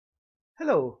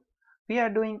Hello, we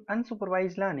are doing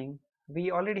unsupervised learning.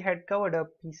 We already had covered up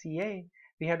PCA,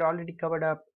 we had already covered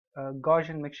up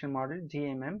Gaussian mixture model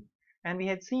GMM, and we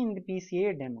had seen the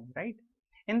PCA demo, right?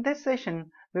 In this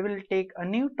session, we will take a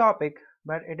new topic,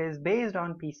 but it is based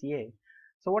on PCA.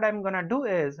 So what I'm gonna do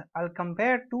is I'll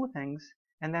compare two things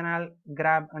and then I'll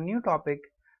grab a new topic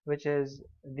which is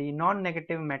the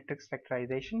non-negative matrix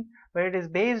factorization, where it is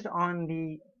based on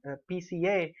the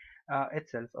PCA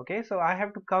itself. Okay, so I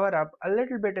have to cover up a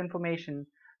little bit information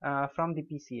from the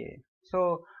PCA.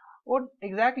 So what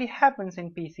exactly happens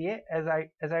in PCA, as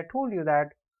I told you,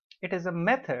 that it is a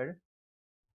method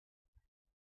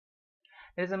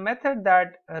that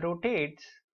rotates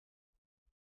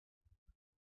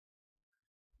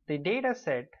the data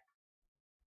set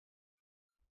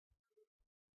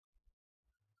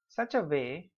such a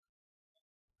way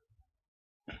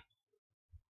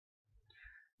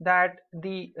that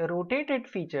the rotated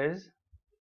features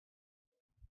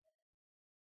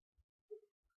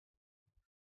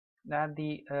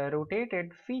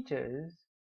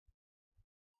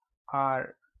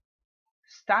are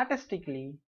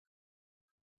statistically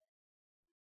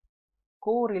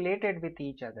correlated with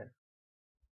each other.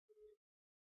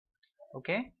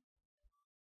 Okay,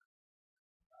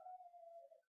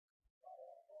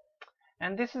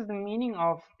 and this is the meaning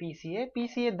of PCA.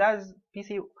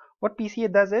 What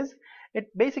PCA does is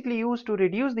it basically used to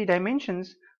reduce the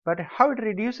dimensions. But how it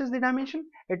reduces the dimension?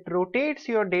 It rotates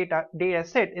your data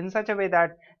set in such a way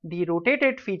that the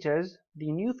rotated features,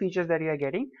 the new features that you are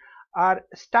getting, are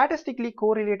statistically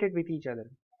correlated with each other.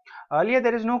 Earlier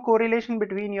there is no correlation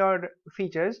between your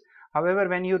features. However,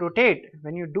 when you rotate,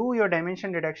 when you do your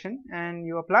dimension reduction and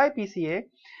you apply PCA,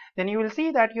 then you will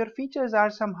see that your features are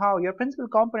somehow, your principal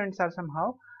components are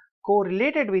somehow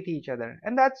correlated with each other,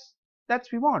 and that's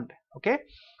we want. Okay,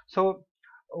 so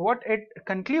what it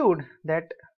conclude,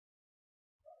 that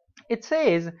it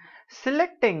says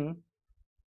selecting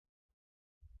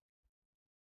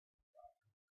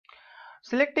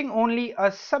only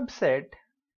a subset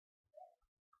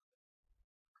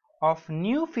of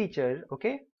new features.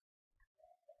 Okay,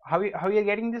 how we are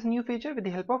getting this new feature? With the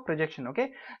help of projection.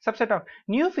 Okay, subset of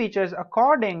new features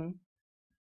according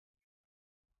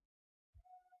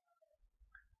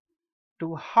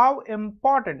to how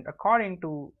important,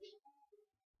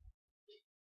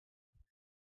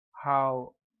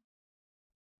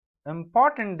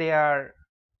 they are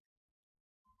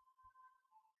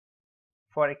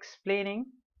for explaining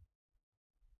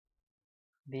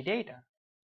the data.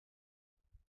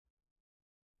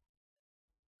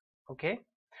 Okay,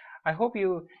 I hope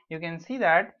you can see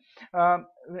that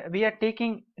we are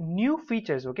taking new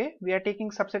features. Okay, we are taking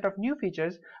subset of new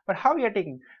features, but how we are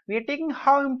taking? We are taking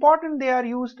how important they are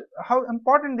used, how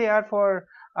important they are for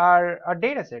our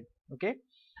data set. Okay,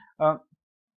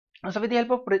 so with the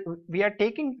help of we are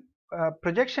taking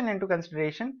projection into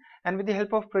consideration, and with the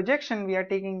help of projection we are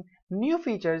taking new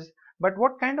features. But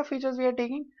what kind of features we are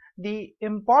taking? The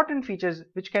important features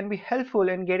which can be helpful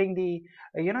in getting the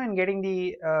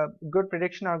good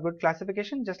prediction or good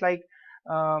classification. Just like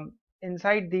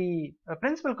inside the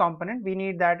principal component, we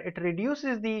need that it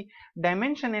reduces the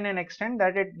dimension in an extent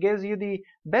that it gives you the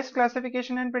best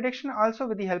classification and prediction, also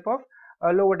with the help of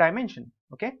a lower dimension.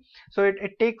 Okay, so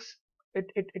it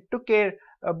took care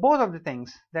both of the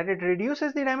things, that it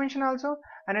reduces the dimension also,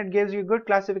 and it gives you good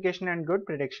classification and good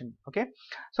prediction. Okay,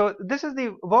 so this is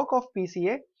the work of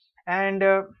PCA. And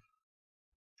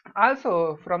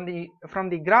also from the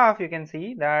graph you can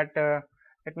see that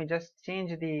let me just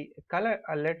change the color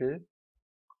a little.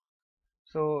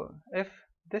 So if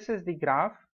this is the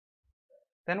graph,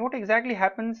 then what exactly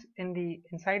happens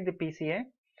inside the PCA,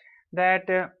 that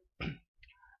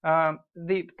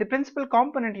the principal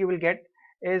component you will get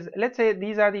is, let's say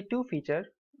these are the two feature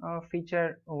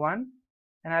 1,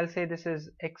 and I'll say this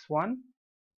is x1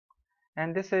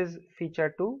 and this is feature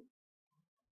 2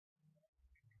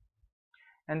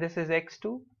 and this is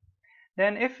x2.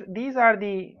 Then if these are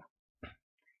the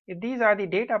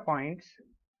data points,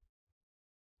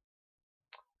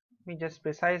 we just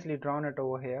precisely drawn it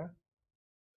over here.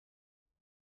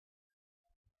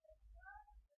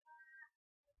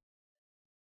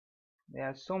 There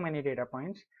are so many data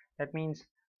points. That means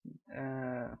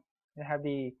they have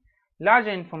the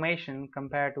larger information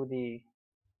compared to the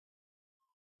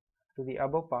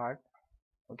above part.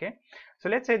 Okay, so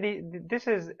let's say this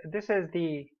is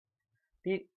the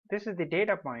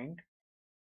data point.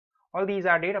 All these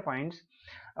are data points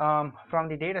from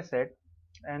the data set,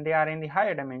 and they are in the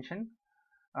higher dimension.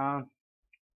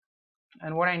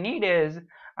 And what I need is,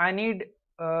 I need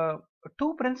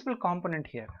two principal component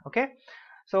here. Okay,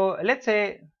 so let's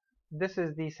say this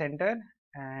is the center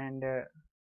and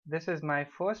this is my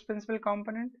first principal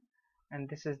component, and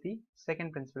this is the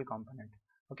second principal component.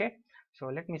 Okay, so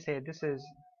let me say this is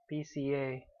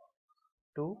PCA2,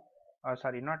 or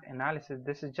sorry, not analysis,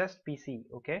 this is just PC.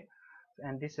 Okay,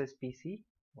 and this is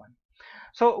PC1.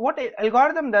 So what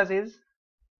algorithm does is,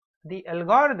 the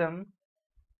algorithm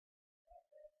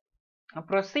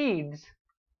proceeds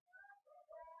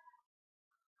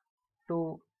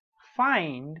to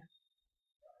find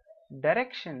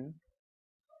direction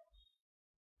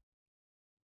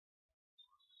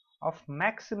of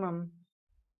maximum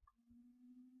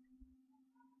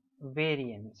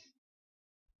variance.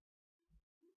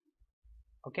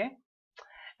 Okay,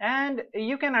 and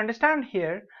you can understand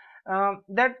here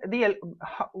that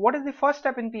what is the first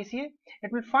step in PCA?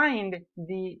 It will find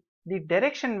the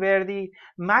direction where the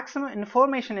maximum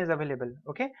information is available.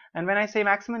 Okay, and when I say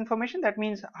maximum information, that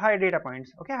means higher data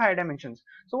points. Okay, higher dimensions.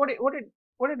 So what it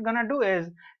gonna do is,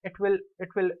 it will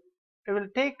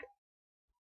take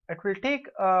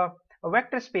a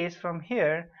vector space from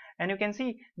here, and you can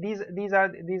see these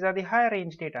are the higher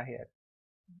range data here.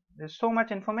 There's so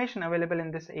much information available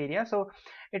in this area, so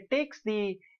it takes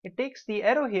the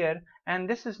arrow here, and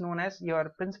this is known as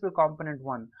your principal component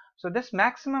 1. So this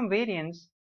maximum variance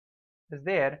is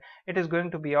there, it is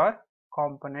going to be your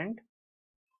component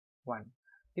 1,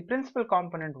 the principal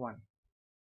component 1.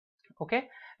 Okay,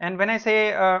 and when I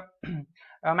say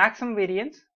maximum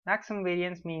variance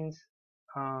means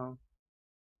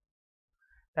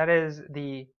that is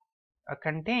the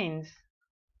contains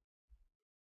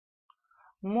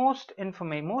most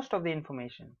of the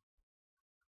information.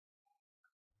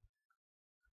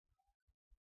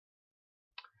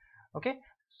 Okay,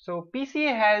 so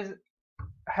PCA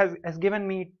has given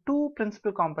me two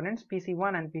principal components,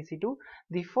 PC1 and PC2.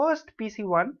 The first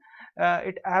PC1,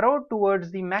 it arrowed towards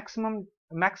the maximum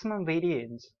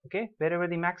variance. Okay, wherever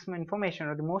the maximum information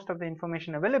or the most of the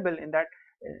information available in that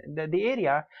the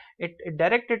area, it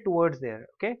directed towards there.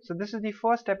 Okay, so this is the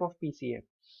first step of PCA.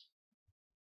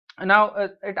 Now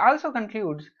it also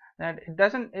concludes that it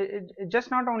doesn't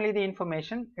just not only the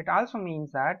information, it also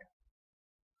means that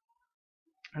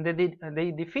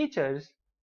the features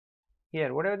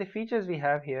here, whatever the features we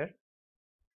have here,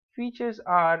 features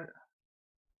are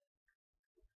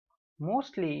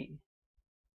mostly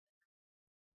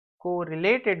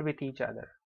correlated with each other.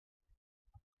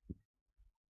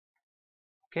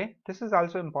 Okay, this is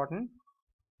also important.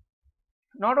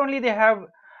 Not only they have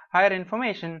higher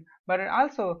information, but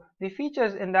also the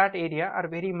features in that area are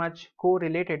very much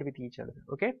correlated with each other.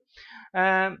 Okay,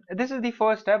 this is the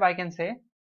first step, I can say.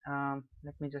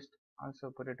 Let me just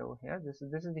also put it over here. This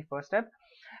is the first step.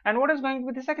 And what is going to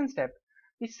be the second step?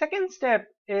 The second step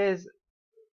is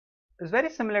very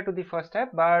similar to the first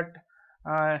step, but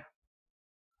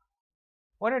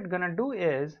what it's gonna do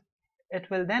is, it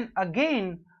will then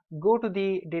again go to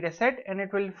the data set, and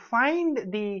it will find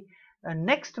the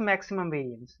next maximum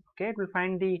variance. Okay, it will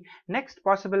find the next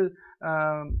possible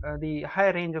the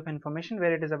higher range of information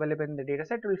where it is available in the data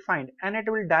set. It will find, and it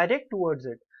will direct towards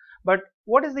it. But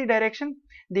what is the direction?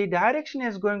 The direction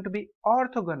is going to be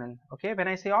orthogonal. Okay, when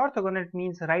I say orthogonal, it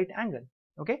means right angle.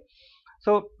 Okay,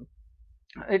 so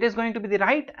it is going to be the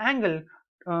right angle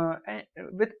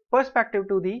with perspective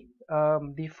to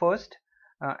the first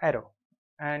arrow,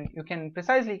 and you can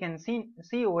precisely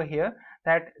see over here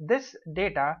that this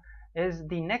data is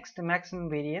the next maximum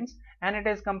variance, and it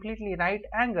is completely right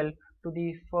angle to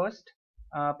the first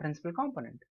principal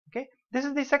component. Okay, this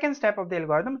is the second step of the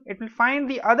algorithm. It will find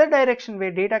the other direction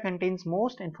where data contains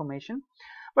most information,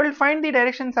 but it will find the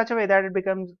direction in such a way that it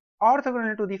becomes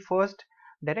orthogonal to the first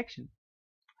direction,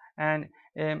 and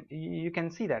you can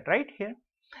see that right here.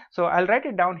 So I'll write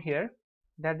it down here,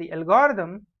 that the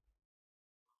algorithm,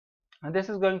 and this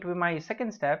is going to be my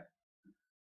second step,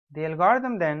 the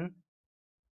algorithm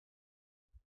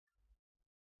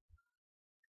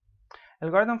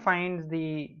finds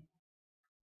the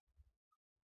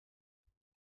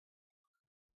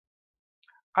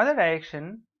other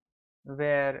direction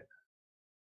where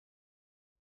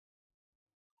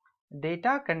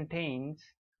data contains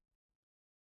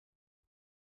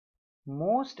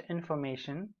most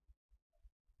information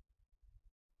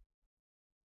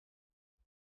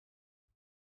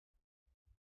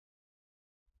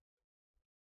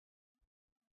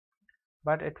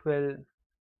but it will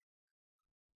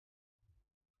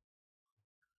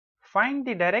find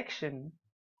the direction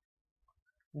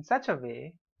in such a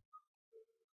way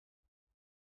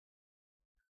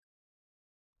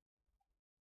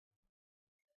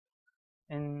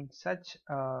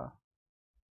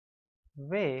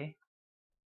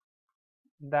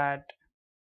that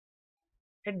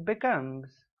it becomes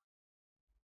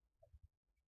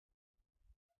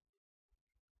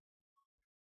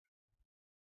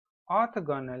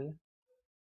orthogonal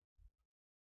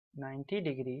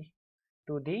 90°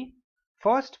 to the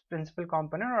first principal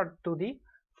component or to the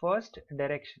first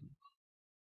direction.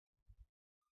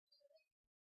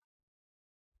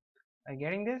 Are you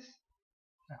getting this?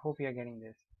 I hope you are getting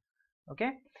this.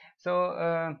 Okay,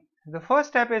 so the first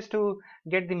step is to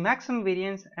get the maximum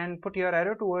variance and put your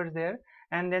arrow towards there,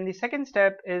 and then the second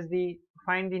step is the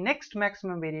find the next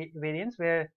maximum variance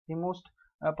where the most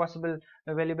possible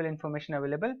valuable information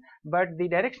available, but the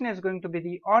direction is going to be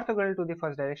the orthogonal to the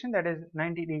first direction, that is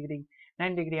 90°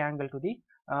 angle to the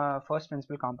first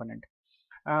principal component.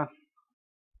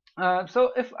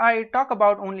 So if I talk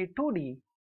about only 2D,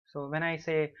 so when I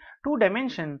say 2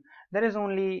 dimension, there is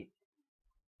only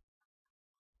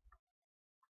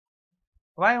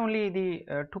why only the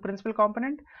 2 principal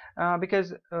component,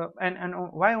 because and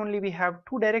why only we have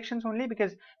 2 directions only,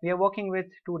 because we are working with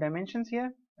 2 dimensions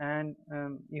here, and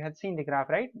you had seen the graph,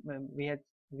 right? We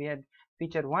had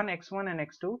feature 1 x1 and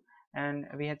x2, and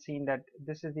we had seen that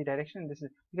this is the direction, this is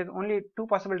because only 2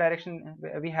 possible direction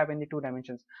we have in the 2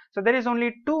 dimensions. So there is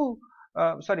only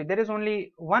there is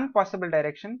only one possible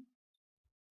direction,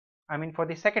 I mean for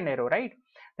the second arrow, right?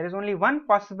 There is only one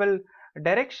possible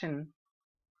direction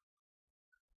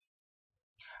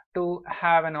to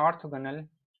have an orthogonal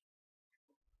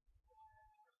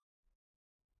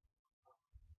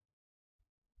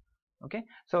okay.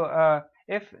 So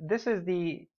if this is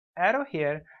the arrow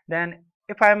here, then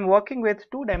if I am working with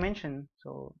 2 dimension,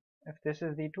 so if this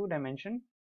is the 2 dimension,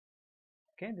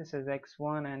 okay, this is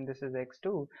x1 and this is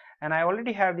x2, and I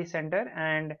already have the center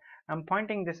and I'm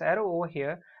pointing this arrow over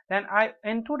here, then I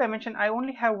in 2 dimension I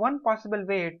only have one possible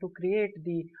way to create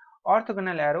the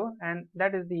orthogonal arrow, and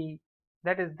that is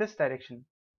this direction.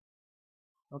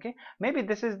 Okay, maybe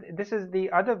this is the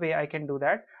other way I can do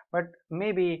that, but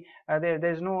maybe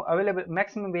there's no available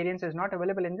maximum variance is not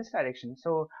available in this direction,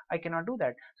 so I cannot do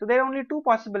that. So there are only 2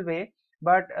 possible way,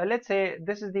 but let's say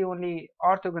this is the only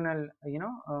orthogonal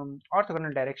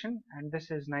orthogonal direction, and this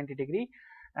is 90°,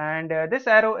 and this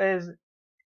arrow is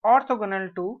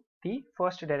orthogonal to the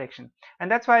first direction, and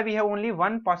that's why we have only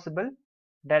one possible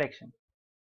direction.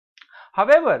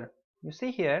 However, you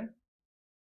see here,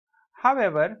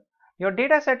 however, your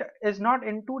data set is not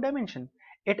in 2 dimension,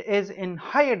 it is in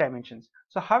higher dimensions.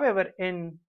 So however,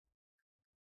 in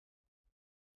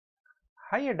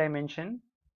higher dimension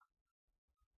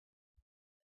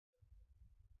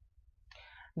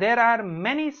there are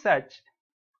many such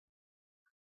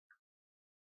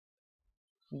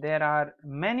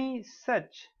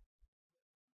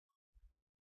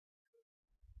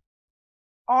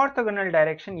orthogonal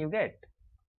direction you get.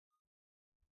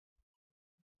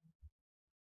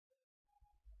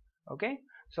 Okay,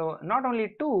 so not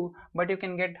only 2, but you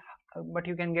can get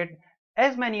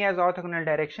as many as orthogonal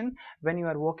direction when you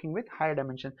are working with higher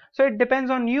dimension. So it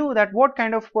depends on you that what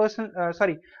kind of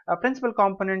principal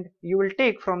component you will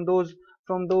take from those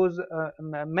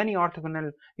many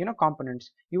orthogonal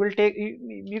components. You will take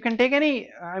you can take any,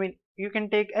 I mean you can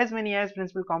take as many as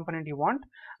principal component you want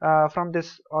from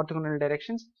this orthogonal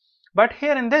directions, but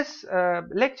here in this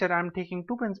lecture I am taking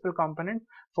 2 principal component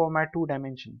for my 2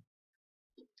 dimension.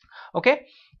 Okay,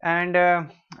 and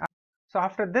so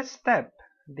after this step,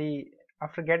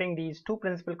 after getting these 2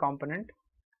 principal component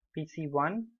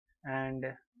PC1 and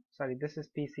this is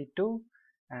PC2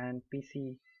 and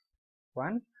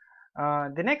PC1,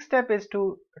 the next step is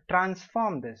to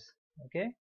transform this.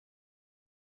 Okay,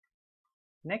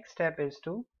 next step is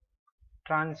to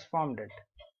transform it,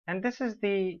 and this is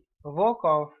the work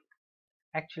of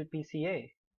actual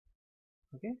PCA.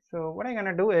 Okay, so what I'm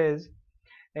gonna do is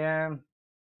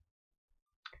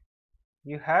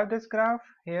you have this graph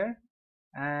here,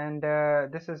 and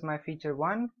this is my feature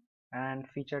 1 and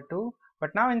feature 2,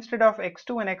 but now instead of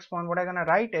x2 and x1, what I'm gonna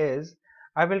write is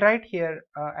I will write here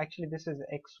actually this is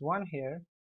x1 here,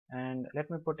 and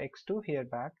let me put x2 here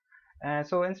back.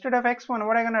 So instead of x1,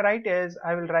 what I'm gonna write is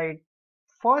I will write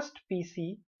first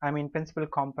PC, I mean principal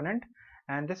component,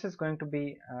 and this is going to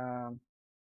be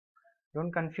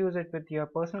don't confuse it with your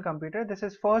personal computer. This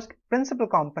is first principal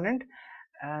component,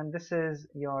 and this is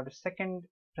your second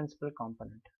principal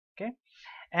component. Okay,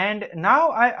 and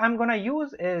now I'm going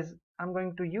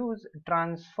to use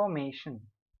transformation,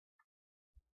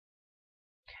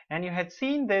 and you had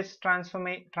seen this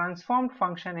transformed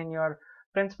function in your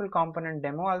principal component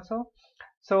demo also.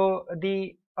 So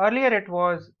the earlier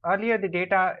the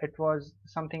data, it was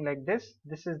something like this.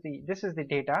 This is the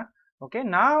data. Okay,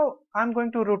 now I'm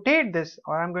going to rotate this,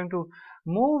 or I'm going to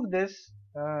move this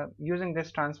using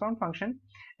this transform function,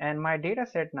 and my data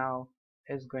set now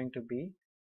is going to be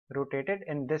rotated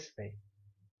in this way.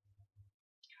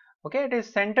 Okay, it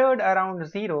is centered around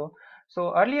 0.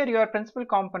 So earlier your principal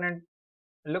component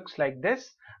looks like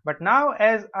this, but now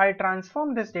as I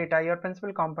transform this data, your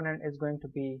principal component is going to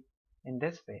be in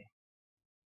this way.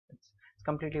 It's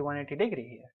completely 180 degree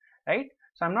here, right?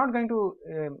 So I'm not going to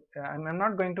I'm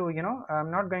not going to, you know,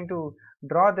 I'm not going to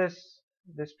draw this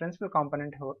principal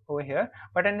component over here,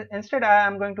 but instead I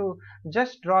am going to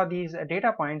just draw these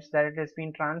data points that it has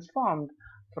been transformed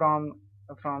from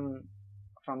from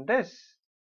from this,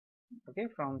 okay,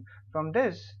 from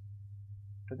this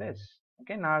to this.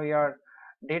 Okay, now your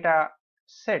data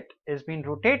set is being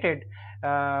rotated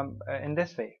in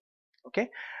this way. Okay,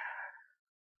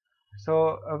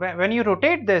 so when you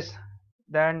rotate this,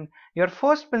 then your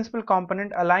first principal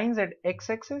component aligns at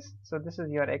x-axis, so this is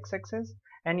your x-axis,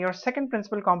 and your second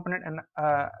principal component and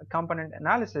component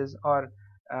analysis or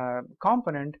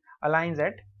component aligns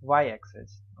at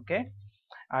y-axis. Okay,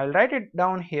 I'll write it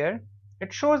down here.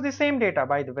 It shows the same data,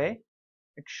 by the way.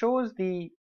 It shows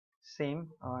the same.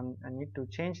 I need to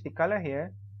change the color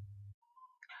here.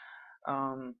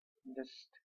 Just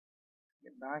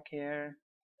get back here,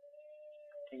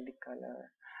 take the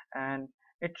color, and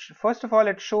it first of all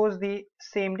it shows the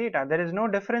same data. There is no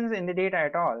difference in the data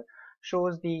at all.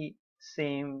 Shows the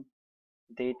same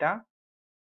data,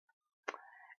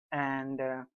 and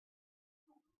the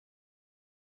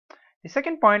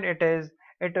second point, it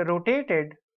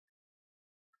rotated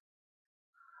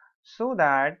so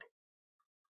that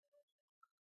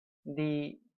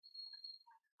the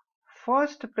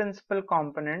first principal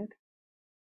component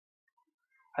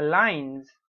aligns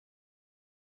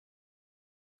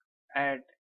at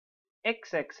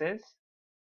x-axis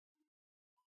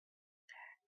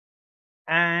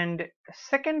and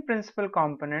second principal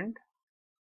component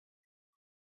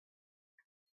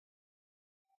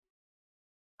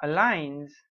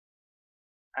aligns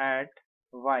at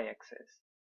y-axis.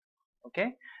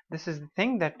 Okay, this is the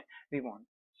thing that we want.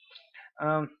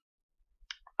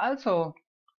 Also,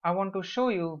 I want to show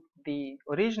you the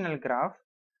original graph.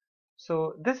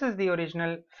 So this is the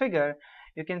original figure.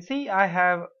 You can see I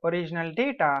have original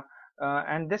data,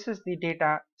 and this is the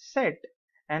data set,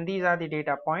 and these are the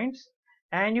data points,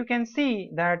 and you can see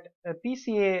that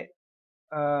PCA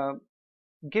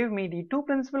give me the two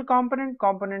principal component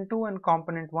 2 and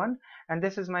component 1, and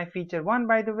this is my feature 1,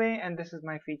 by the way, and this is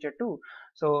my feature 2.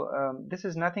 So this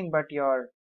is nothing but your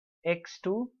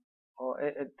x2, or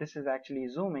this is actually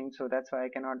zooming, so that's why I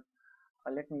cannot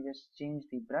let me just change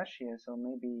the brush here, so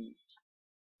maybe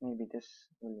this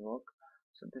will work.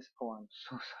 So this, oh, I'm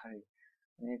so sorry,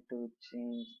 I need to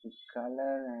change the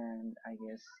color, and I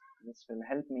guess this will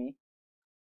help me.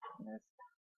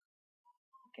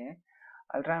 Okay,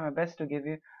 I'll try my best to give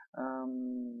you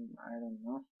I don't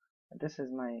know, this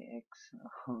is my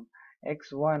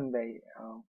x1 by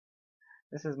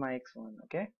this is my x1.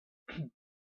 Okay.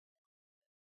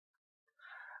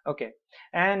 Okay,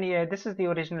 and yeah, this is the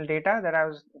original data that I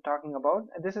was talking about.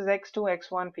 This is x2,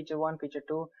 x1, feature 1, feature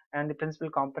 2, and the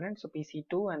principal component, so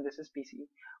PC2, and this is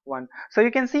PC1. So you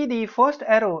can see the first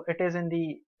arrow, it is in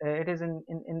the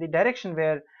in the direction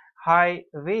where high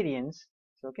variance.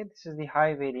 So okay, this is the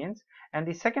high variance, and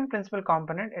the second principal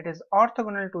component, it is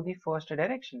orthogonal to the first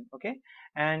direction. Okay,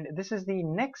 and this is the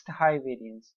next high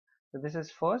variance. So this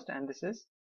is first, and this is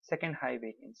second high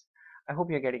variance. I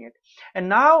hope you're getting it. And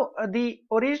now the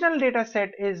original data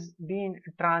set is being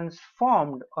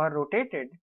transformed or rotated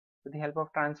with the help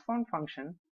of transform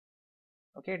function.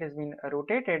 Okay, it has been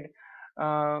rotated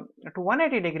to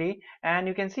 180 degree, and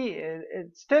you can see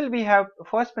still we have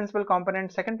first principal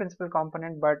component, second principal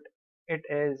component, but it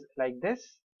is like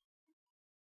this.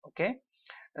 Okay,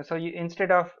 so you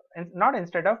not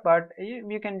instead of, but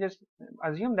you can just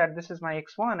assume that this is my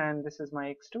x1 and this is my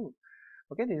x2.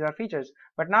 Okay, these are features,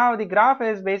 but now the graph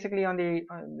is basically on the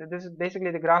this is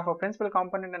basically the graph of principal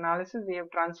component analysis. We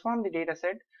have transformed the data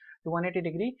set to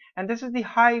 180 degree, and this is the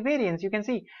high variance. You can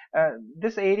see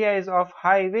this area is of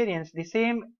high variance. The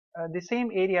same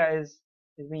area is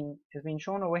being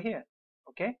shown over here.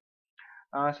 Okay,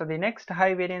 so the next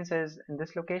high variance is in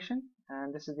this location,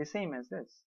 and this is the same as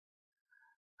this.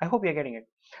 I hope you're getting it.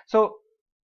 So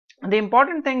the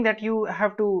important thing that you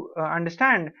have to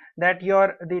understand, that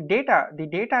the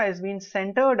data is being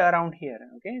centered around here.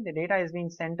 Okay, the data is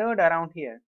being centered around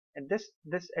here at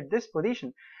this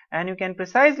position, and you can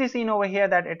precisely see over here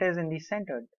that it is in the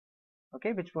centered.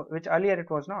 Okay, which earlier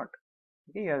it was not.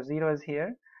 Okay, your 0 is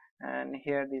here, and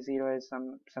here the 0 is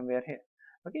somewhere here.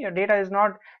 Okay, your data is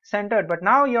not centered, but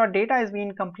now your data is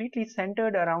being completely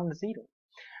centered around 0.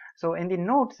 So in the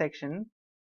note section,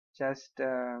 just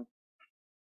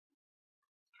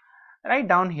write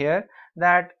down here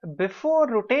that before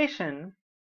rotation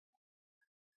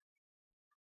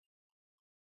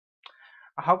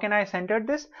how can I center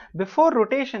this? Before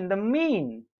rotation, the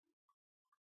mean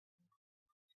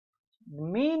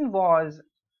was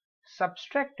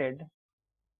subtracted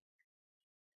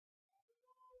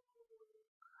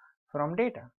from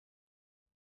data.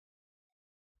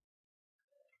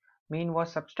 Mean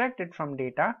was subtracted from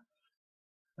data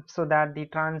so that the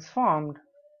transformed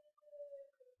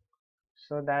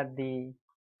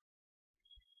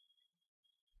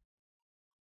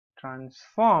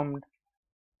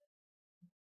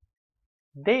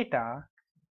data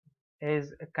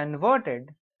is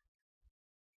converted,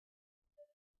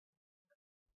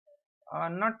 or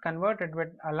not converted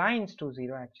but aligns to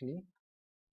 0, actually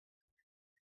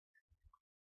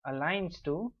aligns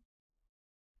to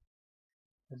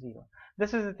 0.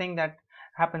 This is the thing that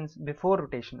happens before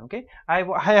rotation. Okay, I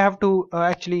have to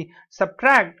actually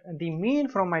subtract the mean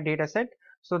from my data set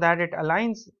so that it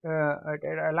aligns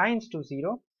to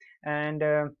 0, and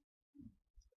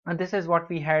this is what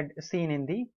we had seen in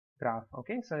the graph.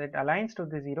 Okay, so it aligns to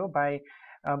the 0 by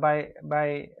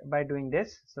doing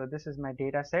this. So this is my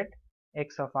data set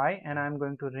x of I, and I'm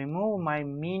going to remove my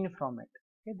mean from it.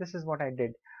 Okay, this is what I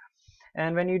did.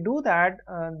 And when you do that,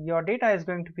 your data is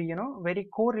going to be, very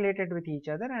correlated with each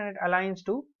other, and it aligns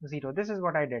to 0. This is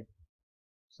what I did.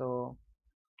 So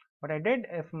what I did,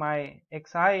 if my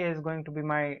xi is going to be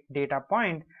my data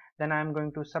point, then I'm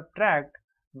going to subtract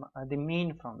the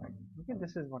mean from it. Okay,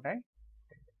 this is what I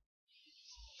did.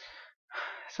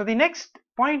 So the next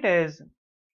point is,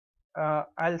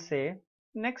 I'll say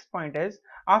next point is,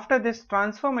 after this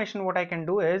transformation, what I can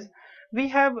do is, we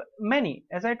have many,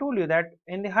 as I told you that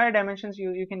in the higher dimensions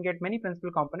you can get many principal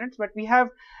components, but we have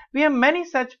many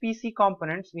such PC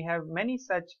components,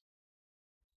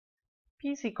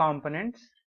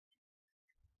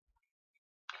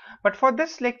 but for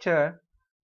this lecture,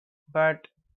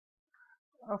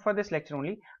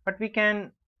 only, but we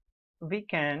can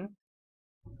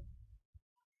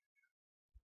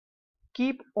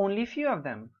keep only few of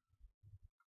them.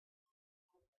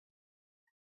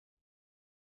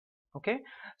 Okay,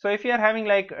 so if you are having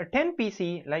like 10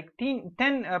 PC, like 10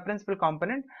 principal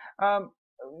component,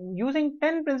 using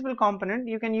 10 principal component,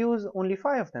 you can use only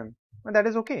 5 of them, and that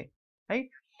is okay, right?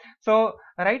 So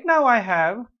right now I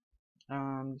have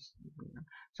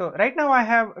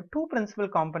two principal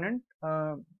component.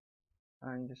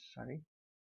 I'm just sorry.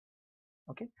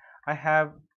 Okay, I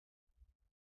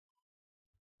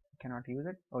cannot use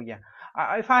it. Oh yeah,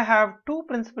 if I have two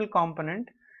principal component,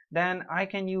 then I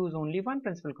can use only one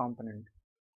principal component.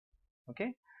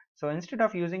 Okay, so instead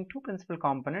of using two principal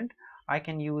component, I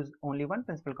can use only one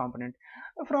principal component.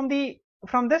 From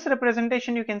this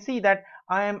representation, you can see that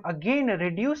I am again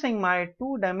reducing my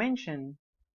 2 dimension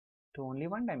to only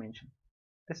 1 dimension.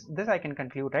 This I can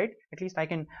conclude, right? At least I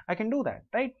can do that,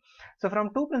 right? So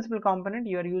from two principal component,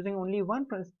 you are using only one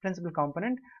principal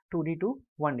component, 2D to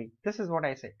 1D. This is what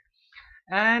I said.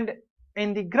 And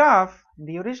in the graph,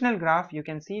 the original graph, you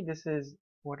can see this is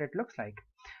what it looks like.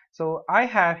 So I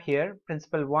have here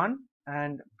principal 1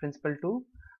 and principal 2,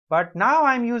 but now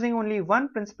I'm using only one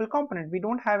principal component. We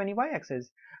don't have any y-axis.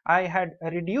 I had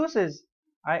reduces.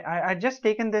 I just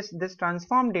taken this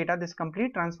transform data, this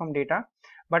complete transform data,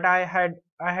 but I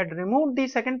had removed the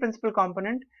second principal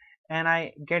component, and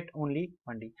I get only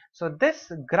 1D. So this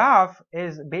graph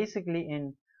is basically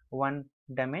in 1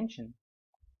 dimension.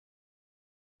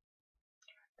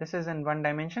 This is in 1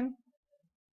 dimension,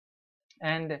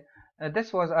 and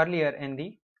this was earlier in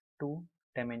the 2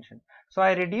 dimension. So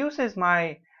I reduces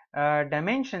my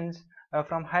dimensions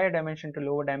from higher dimension to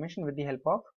lower dimension with the help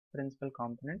of principal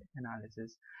component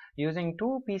analysis. Using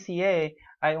 2 PCA,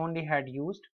 I only had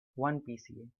used 1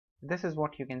 PCA. This is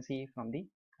what you can see from the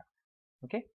graph.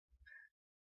 Okay,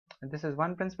 this is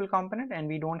one principal component, and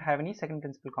we don't have any second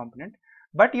principal component,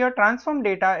 but your transform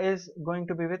data is going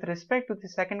to be with respect to the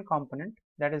second component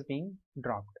that is being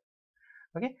dropped.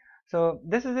 Okay, so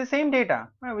this is the same data.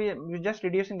 We're just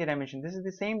reducing the dimension. This is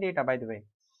the same data, by the way.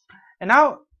 And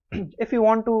now if you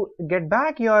want to get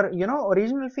back your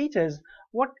original features,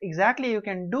 what exactly you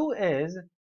can do is,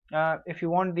 if you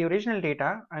want the original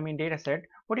data, I mean data set,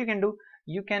 what you can do,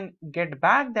 you can get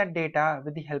back that data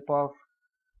with the help of,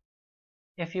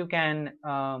 if you can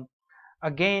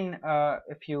again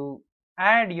if you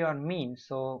add your mean,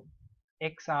 so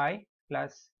xi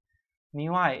plus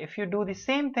mu I, if you do the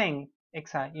same thing,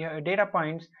 xi, your data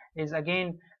points is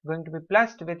again going to be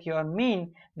plussed with your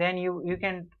mean, then you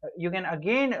can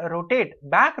again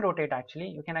back rotate actually,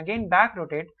 you can again back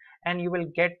rotate, and you will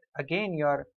get again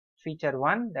your feature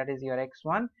 1, that is your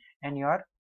x1, and your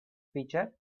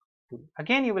feature 2,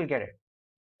 again you will get it.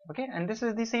 Okay, and this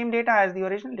is the same data as the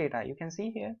original data. You can see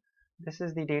here, this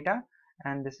is the data,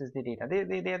 and this is the data.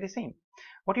 They are the same.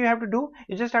 What you have to do,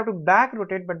 you just have to back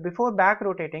rotate, but before back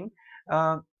rotating,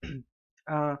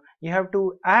 you have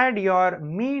to add your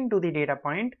mean to the data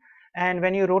point, and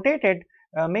when you rotate it,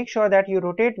 make sure that you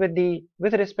rotate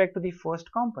with respect to the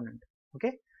first component,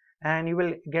 okay, and you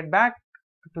will get back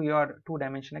to your 2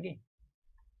 dimension again,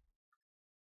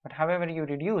 but however you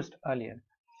reduced earlier.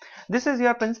 This is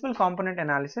your principal component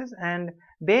analysis, and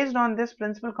based on this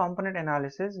principal component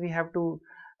analysis, we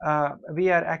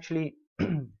are actually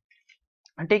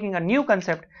taking a new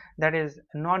concept, that is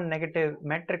non-negative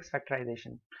matrix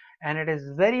factorization, and it is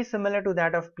very similar to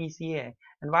that of PCA.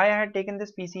 And why I had taken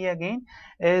this PCA again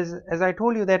is, as I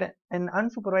told you, that in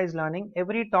unsupervised learning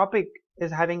every topic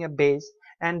is having a base,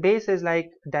 and base is like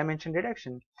dimension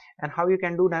reduction. And how you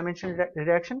can do dimension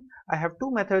reduction? I have 2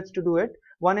 methods to do it.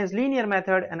 One is linear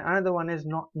method and another one is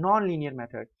non-linear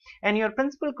method, and your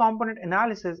principal component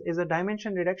analysis is a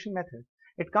dimension reduction method.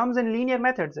 It comes in linear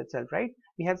methods itself, right?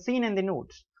 We have seen in the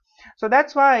notes. So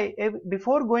that's why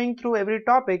before going through every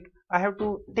topic, I have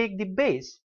to take the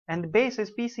base, and the base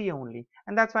is PCA only,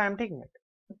 and that's why I'm taking it.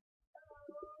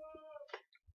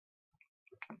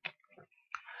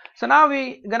 So now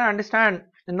we're gonna understand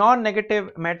the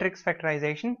non-negative matrix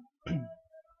factorization.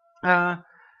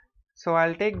 So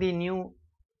I'll take the new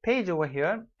page over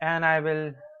here, and I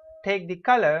will take the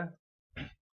color,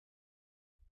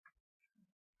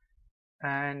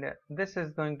 and this is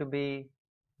going to be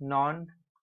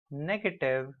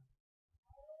non-negative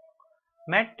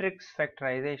matrix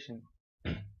factorization.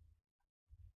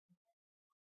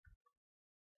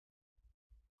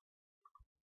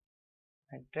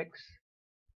 Matrix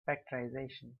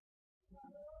factorization.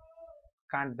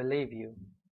 Can't believe you.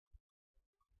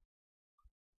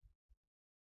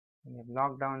 We have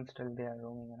lockdown, still they are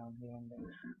roaming around here and there.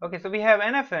 Okay, so we have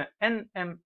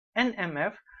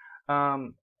NMF,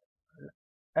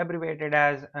 abbreviated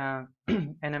as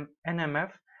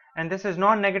NMF, and this is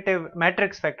non-negative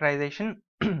matrix factorization.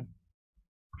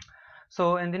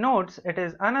 So in the notes, it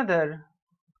is another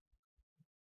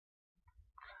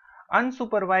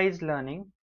unsupervised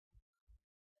learning,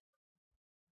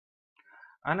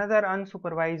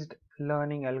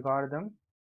 algorithm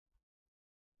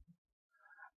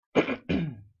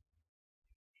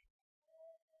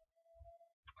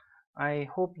I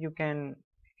hope you can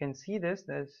see this.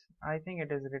 I think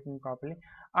it is written properly.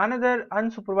 Another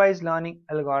unsupervised learning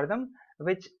algorithm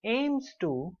which aims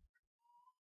to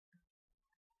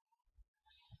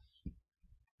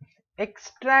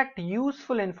extract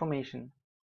useful information.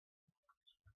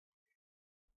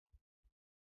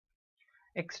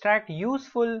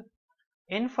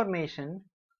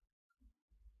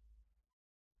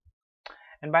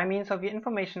 And by means of the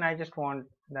information, I just want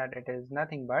that it is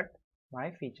nothing but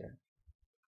my feature.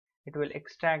 It will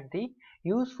extract the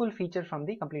useful feature from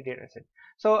the complete data set.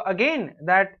 So again,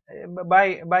 that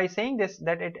by saying this,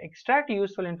 that it extract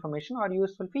useful information or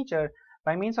useful feature,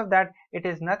 by means of that, it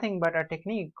is nothing but a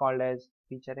technique called as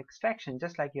feature extraction,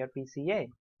 just like your PCA.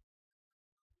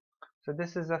 So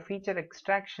this is a feature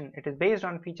extraction. It is based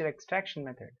on feature extraction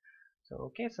method. So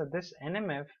okay, so this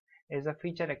NMF is a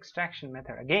feature extraction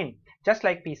method, again just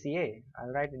like PCA.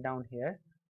 I'll write it down here,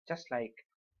 just like.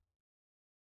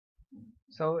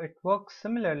 So it works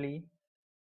similarly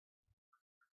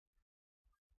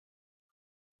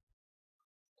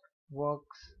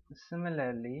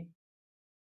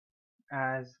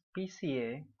as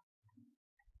PCA,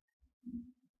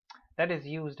 that is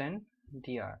used in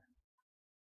DR,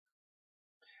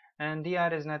 and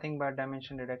DR is nothing but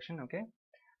dimension reduction. Okay,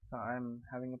 so I'm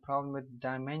having a problem with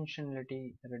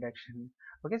dimensionality reduction.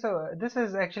 Okay, so this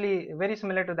is actually very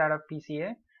similar to that of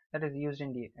PCA, that is used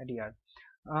in DR.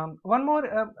 One more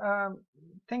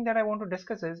thing that I want to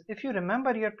discuss is, if you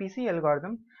remember your PC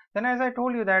algorithm, then as I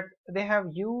told you that they have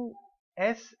U,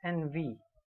 S and V,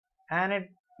 and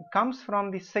it comes from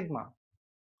the sigma.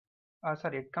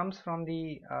 It comes from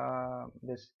the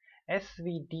this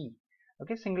SVD,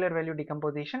 okay, singular value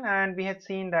decomposition, and we had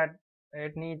seen that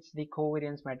it needs the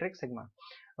covariance matrix sigma.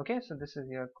 Okay, so this is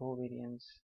your covariance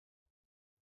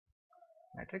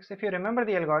matrix. If you remember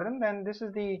the algorithm, then this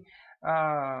is the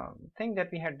thing that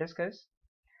we had discussed,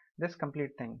 this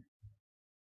complete thing.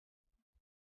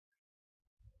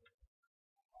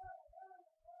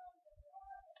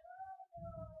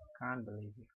 Can't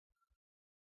believe you.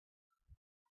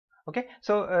 Okay,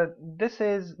 so this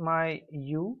is my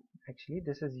U, actually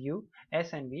this is U,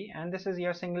 S and V, and this is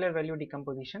your singular value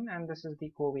decomposition, and this is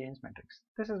the covariance matrix.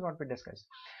 This is what we discussed.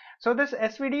 So this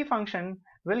SVD function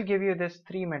will give you this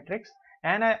 3 matrix,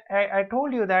 and I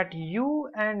told you that U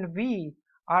and V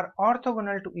are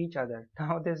orthogonal to each other.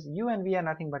 Now this u and v are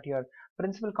nothing but your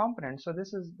principal components. So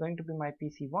this is going to be my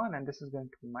PC1 and this is going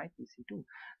to be my PC2.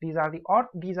 These are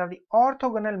the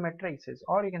orthogonal matrices,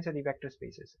 or you can say the vector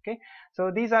spaces. Okay,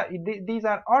 so these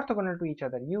are orthogonal to each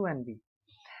other, u and v.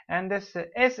 And this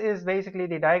S is basically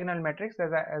the diagonal matrix,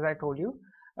 as I told you.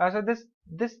 So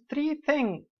this three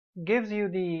thing gives you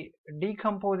the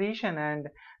decomposition and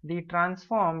the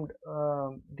transformed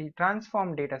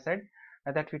data set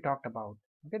that we talked about.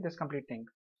 Okay, this complete thing.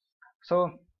 So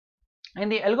in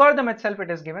the algorithm itself,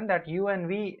 it is given that u and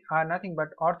v are nothing but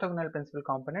orthogonal principal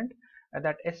component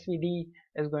that SVD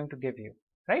is going to give you,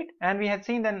 right? And we had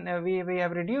seen then we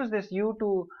have reduced this u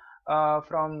to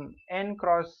from n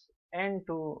cross n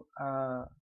to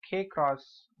k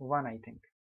cross 1, I think.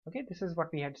 Okay, this is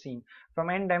what we had seen. From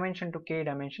n dimension to k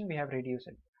dimension, we have reduced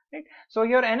it, right? So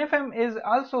your NFM is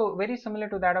also very similar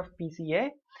to that of PCA,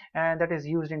 and that is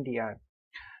used in DR.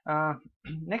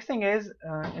 Next thing is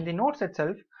in the notes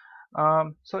itself.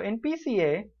 So in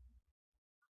PCA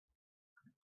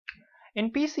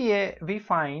we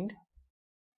find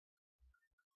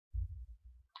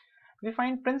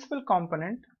principal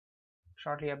component,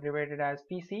 shortly abbreviated as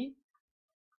PC,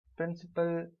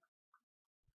 principal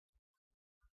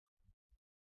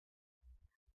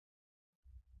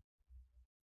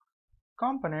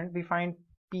component. We find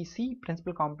PC,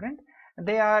 principal component.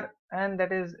 They are orthogonal.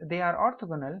 That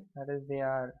is,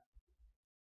 they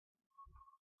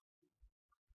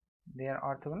are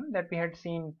orthogonal, that we had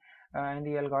seen in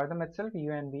the algorithm itself.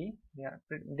 U and V,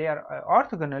 they are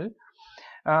orthogonal,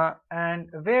 and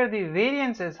where the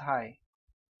variance is high.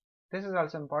 This is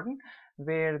also important,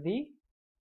 where the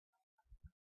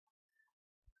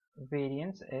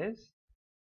variance is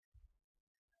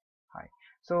high.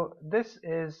 So this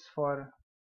is for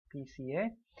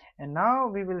PCA, and now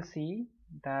we will see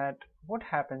that what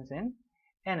happens in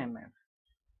NMF.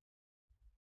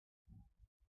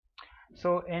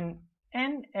 So in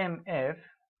NMF,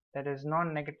 that is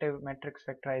non-negative matrix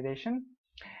factorization,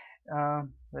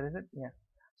 where is it? Yeah.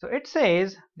 So it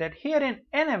says that here in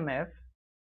NMF,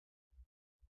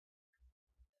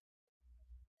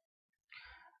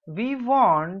 we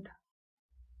want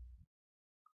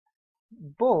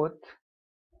both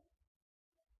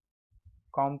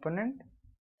component,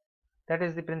 that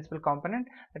is the principal component,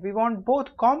 that we want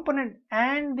both component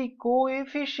and the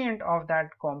coefficient of that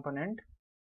component.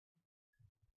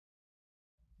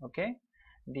 Okay,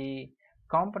 the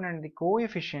component, the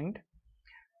coefficient,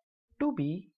 to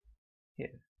be here,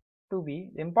 to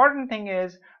be, the important thing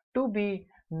is to be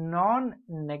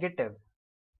non-negative.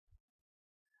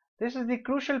 This is the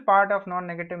crucial part of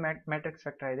non-negative matrix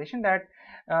factorization, that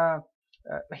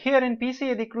here in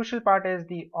PCA the crucial part is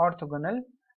the orthogonal,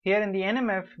 here in the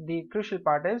NMF the crucial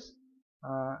part is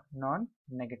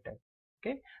non-negative.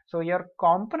 Okay, so your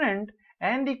component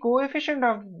and the coefficient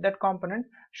of that component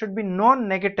should be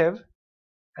non-negative.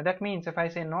 That means if I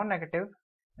say non-negative,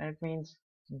 then it means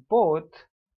both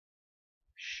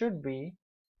should be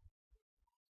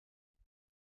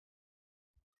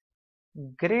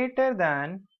greater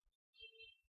than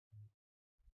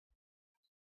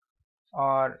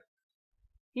or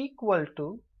equal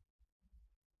to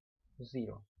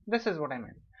 0. This is what I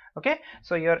meant. Okay,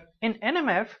 so you're in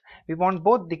NMF, we want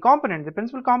both the component, the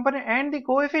principal component, and the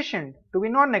coefficient to be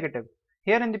non-negative.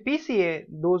 Here in the PCA,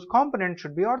 those components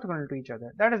should be orthogonal to each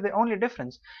other. That is the only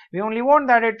difference. We only want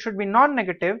that it should be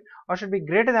non-negative or should be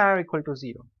greater than or equal to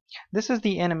 0. This is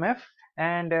the NMF,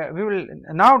 and we will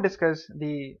now discuss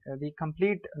the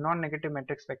complete non-negative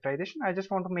matrix factorization. I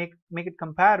just want to make it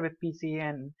compare with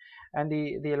PCA and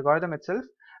the algorithm itself.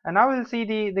 And now we'll see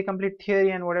the complete theory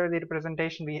and whatever the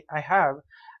representation I have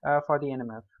for the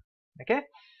NMF. Okay,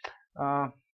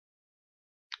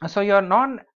 so your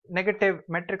non-negative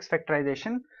matrix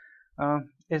factorization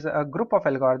is a group of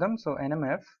algorithms. So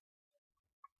NMF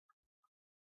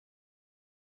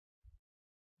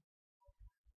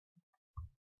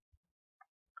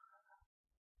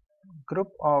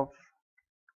group of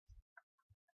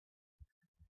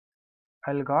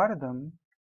algorithm,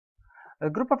 a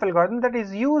group of algorithm that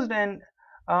is used in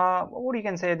what you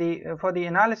can say for the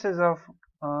analysis of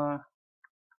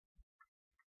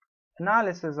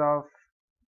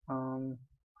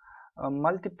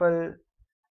multiple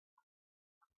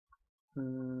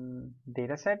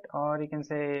data set, or you can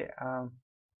say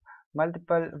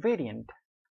multiple variant,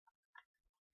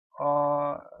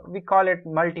 or we call it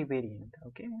multivariant.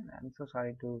 Okay, I'm so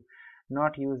sorry to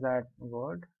not use that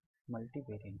word,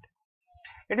 multivariant.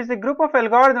 It is a group of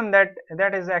algorithm that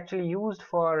is actually used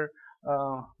for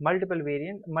multiple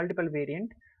variant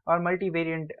or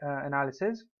multivariant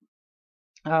analysis,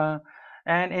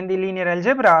 and in the linear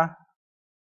algebra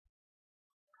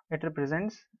it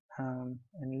represents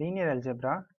in linear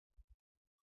algebra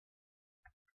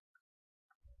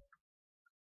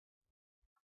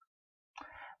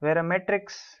where a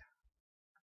matrix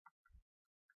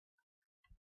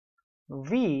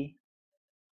V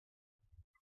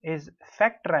is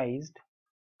factorized.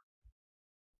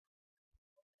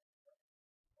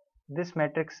 This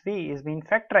matrix V is being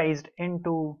factorized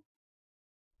into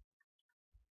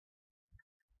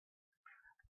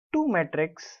two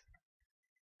matrix.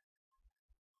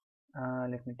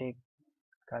 Let me take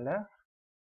color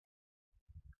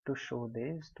to show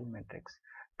these two matrix.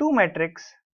 Two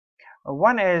matrix,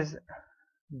 one is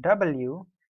W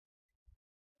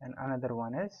and another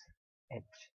one is H.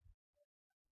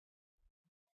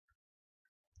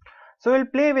 So we'll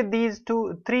play with these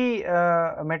three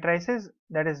matrices,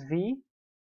 that is V,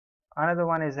 another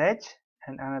one is H,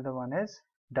 and another one is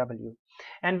W.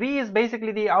 And V is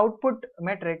basically the output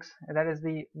matrix, that is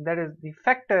the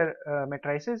factor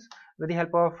matrices with the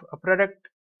help of a product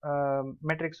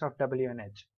matrix of W and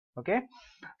H. Okay,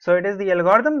 so it is the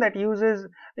algorithm that uses,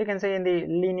 you can say, in the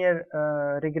linear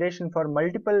regression for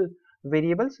multiple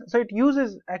variables. So it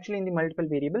uses actually in the multiple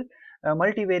variable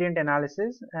multivariant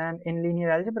analysis, and in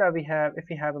linear algebra we have, if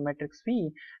we have a matrix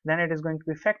V, then it is going to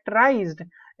be factorized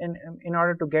in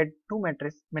order to get two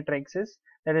matrices,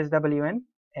 that is W and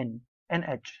N and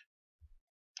H.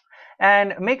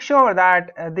 And make sure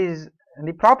that these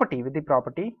the property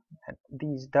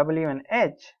these W and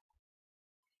H,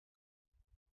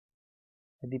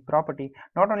 the property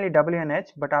not only W and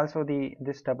H but also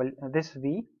this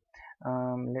V.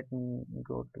 Let me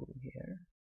go to here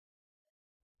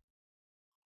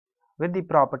with the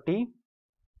property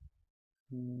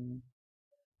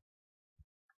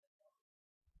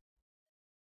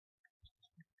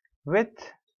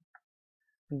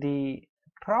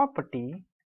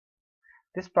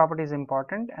this property is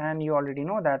important, and you already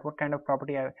know that what kind of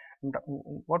property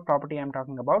what property I am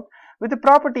talking about, with the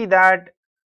property that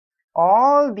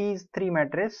all these three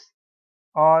matrices,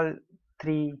 all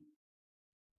three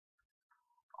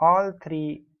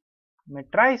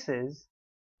matrices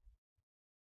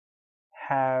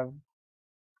have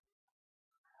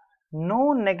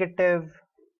no negative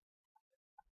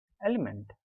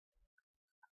element.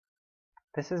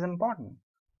 This is important.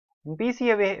 In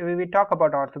PCA we talk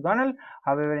about orthogonal,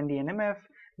 however in the NMF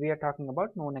we are talking about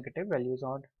no negative values,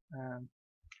 or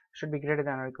should be greater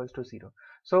than or equals to 0.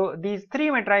 So these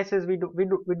three matrices we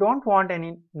don't want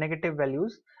any negative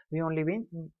values, we only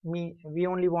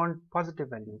want positive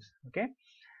values. Okay,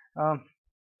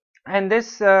 and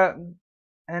this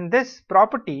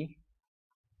property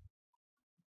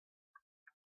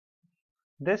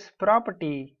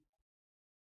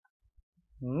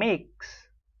makes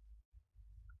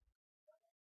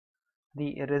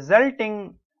the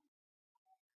resulting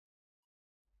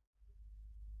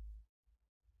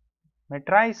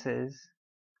matrices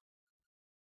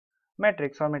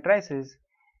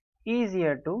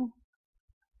easier to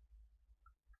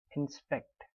inspect.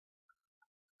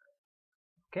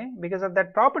 Okay, because of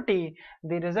that property,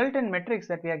 the resultant matrix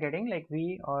that we are getting, like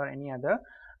V or any other,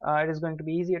 it is going to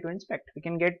be easier to inspect. We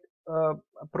can get a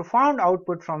profound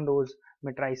output from those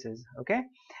matrices. Okay,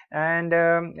 and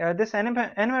this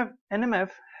NMF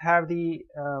have the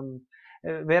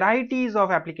varieties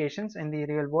of applications in the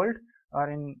real world, or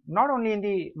in not only in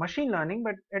the machine learning,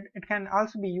 but it can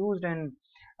also be used in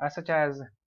such as,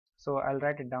 so I'll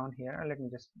write it down here. Let me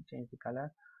just change the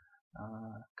color.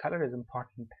 Color is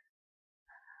important.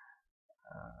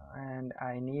 And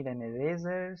I need an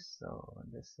eraser, so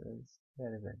this is,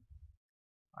 where is it?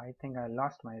 I think I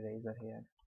lost my eraser here,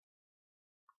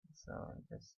 so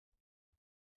just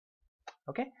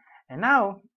okay. And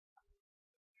now,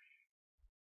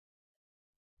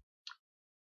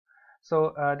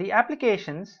 so the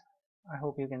applications, I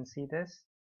hope you can see this.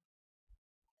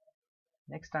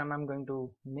 Next time I'm going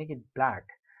to make it black.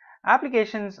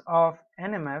 Applications of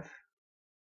NMF,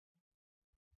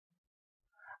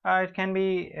 it can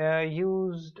be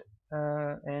used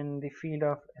in the field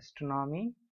of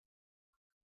astronomy,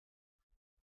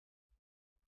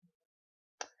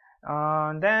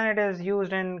 then it is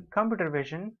used in computer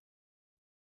vision,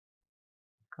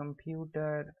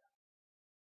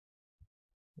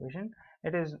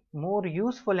 it is more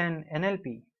useful in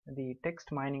NLP, the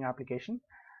text mining application.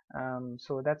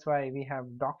 So that's why we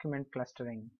have document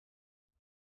clustering.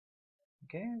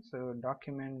 Okay, so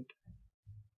document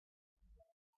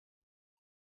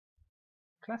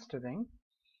clustering.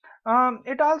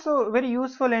 It also very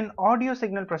useful in audio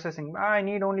signal processing. I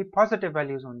need only positive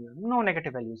values only, no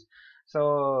negative values.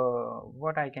 So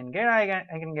what I can get, I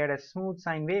can get a smooth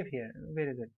sine wave here. Where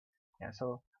is it? Yeah,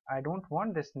 so I don't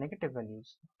want this negative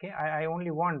values. Okay, I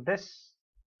only want this.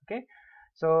 Okay,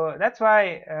 so that's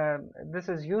why this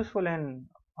is useful in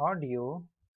audio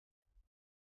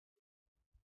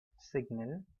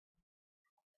signal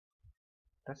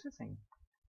processing.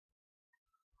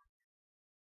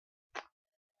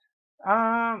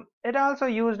 It also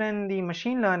used in the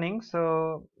machine learning,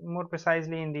 so more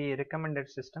precisely in the recommended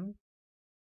system.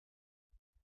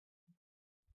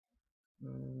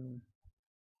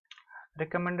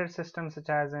 Recommended systems such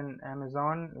as in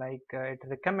Amazon, like it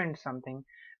recommends something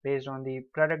based on the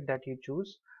product that you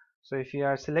choose. So if you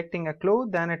are selecting a cloth,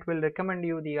 then it will recommend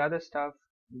you the other stuff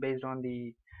based on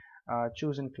the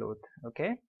chosen cloth.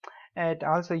 Okay, it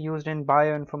also used in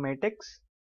bioinformatics.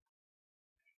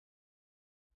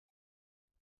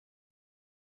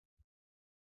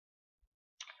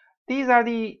 These are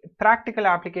the practical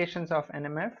applications of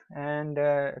NMF, and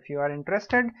if you are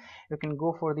interested, you can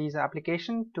go for these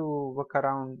applications to work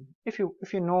around. If you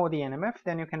know the NMF,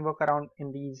 then you can work around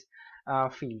in these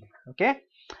field. Okay,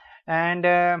 and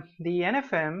the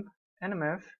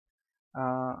NMF,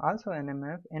 also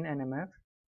NMF in NMF.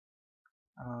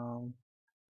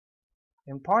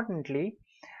 Importantly,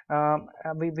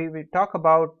 we talk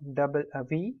about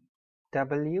V,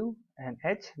 W, and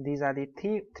H. These are the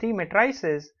three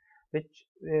matrices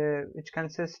which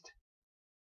consist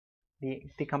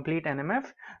the complete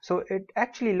NMF. So it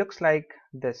actually looks like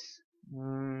this.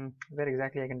 Where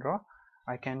exactly I can draw?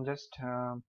 I can just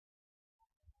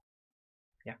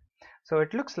yeah. So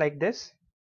it looks like this.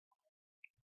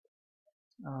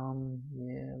 Yeah,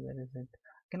 where is it?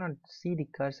 I cannot see the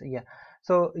cursor. Yeah.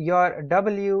 So your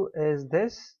W is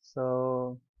this.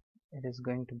 So it is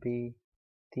going to be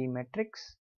the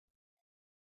matrix,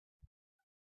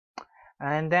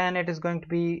 and then it is going to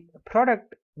be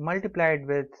product multiplied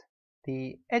with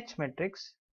the H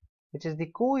matrix, which is the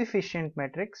coefficient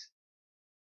matrix.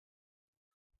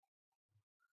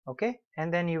 Okay,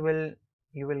 and then you will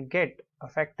get a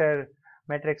factor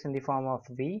matrix in the form of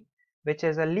V, which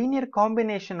is a linear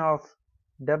combination of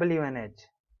W and H.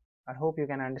 I hope you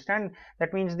can understand.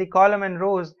 That means the column and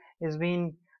rows is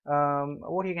being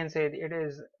what you can say, it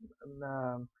is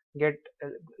get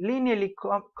linearly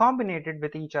combinated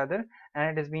with each other, and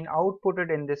it has been outputted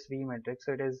in this V matrix.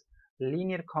 So it is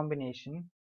linear combination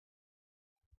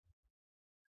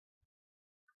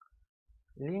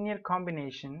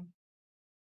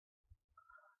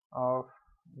of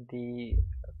the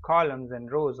columns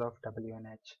and rows of W and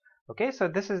H. Okay, so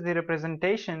this is the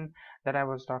representation that I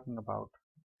was talking about.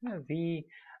 V,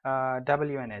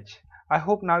 W and H. I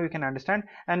hope now you can understand,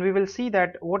 and we will see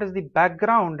that what is the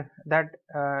background that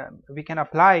we can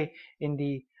apply in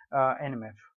the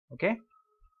NMF. Okay,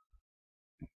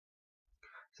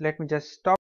 so let me just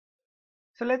stop.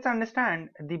 So let's understand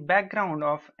the background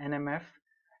of NMF,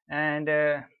 and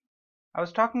I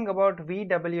was talking about V,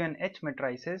 W and H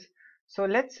matrices. So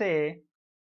let's say,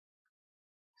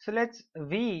 let's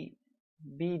V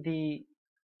be the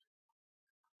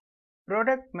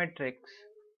product matrix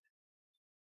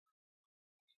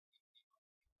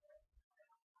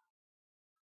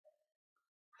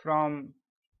from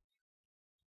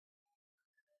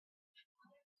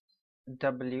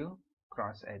W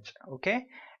cross H. Okay,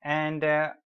 and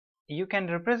you can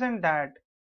represent that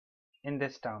in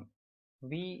this term,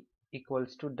 V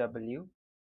equals to W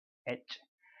H,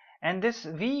 and this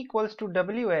V equals to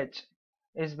W H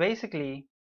is basically,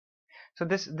 so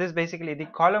this basically the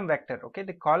column vector. Okay,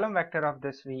 the column vector of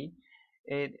this V,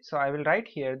 so I will write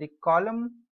here the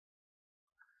column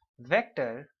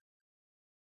vector.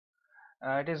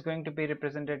 It is going to be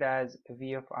represented as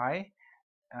V of I.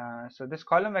 So this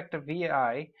column vector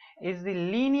Vi is the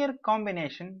linear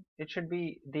combination. It should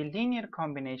be the linear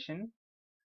combination.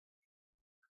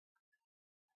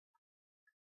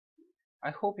 I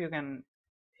hope you can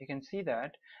see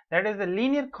that is the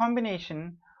linear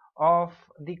combination of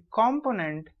the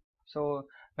component. So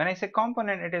when I say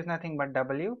component, it is nothing but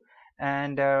W,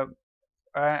 and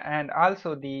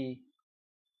also the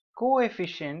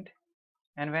coefficient,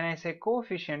 and when I say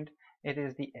coefficient, it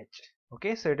is the H.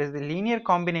 Okay, so it is the linear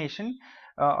combination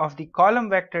of the column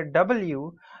vector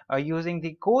W using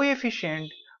the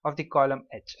coefficient of the column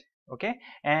H. Okay,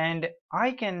 and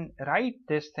I can write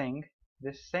this thing,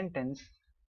 this sentence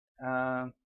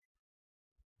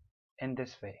in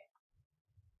this way.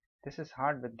 This is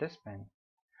hard with this pen,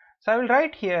 so I will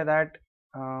write here that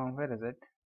where is it?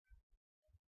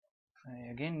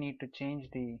 I again need to change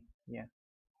the, yeah,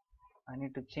 I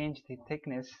need to change the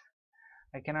thickness.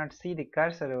 I cannot see the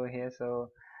cursor over here,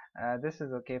 so this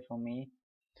is okay for me.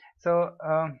 So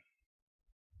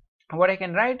what I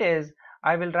can write is,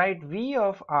 I will write V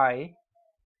of I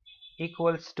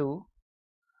equals to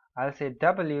I'll say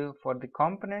W for the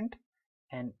component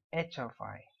and H of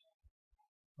I.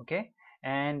 Okay,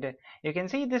 and you can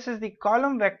see this is the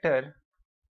column vector,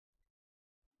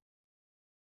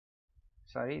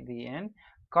 sorry, the n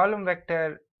column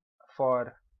vector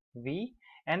for V,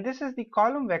 and this is the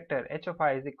column vector, H of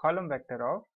I is the column vector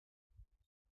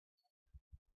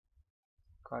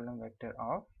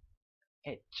of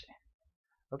H.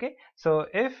 Okay, so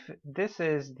if this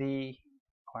is the,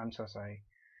 oh, I'm so sorry.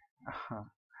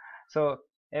 So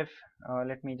if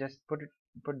let me just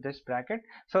put this bracket.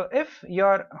 So if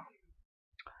your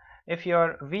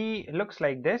V looks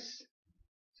like this,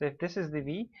 so if this is the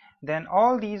V, then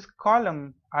all these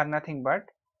column are nothing but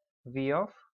V of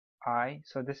I.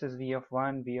 So this is V of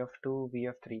 1, V of 2, V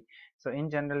of 3. So in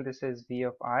general this is V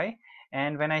of I,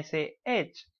 and when I say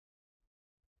H,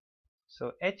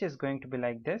 so H is going to be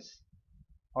like this.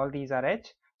 All these are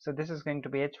H, so this is going to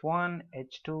be H1,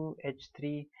 H2,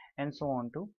 H3, and so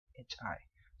on to Hi.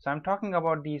 So I'm talking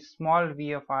about these small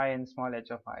V of I and small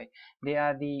H of I. They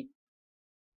are the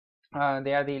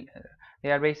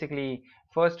they are basically,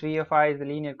 first V of I is the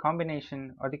linear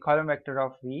combination or the column vector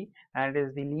of V, and it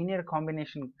is the linear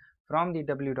combination from the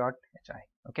W dot Hi.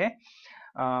 Okay,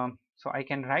 so I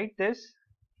can write this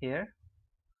here.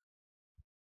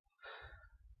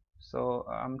 So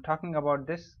I'm talking about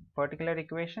this particular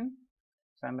equation.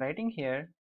 So I'm writing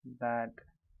here that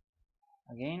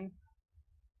again,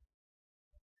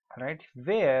 right,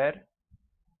 where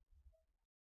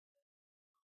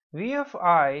V of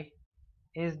I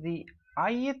is the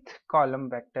ith column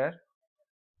vector,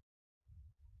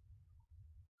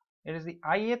 it is the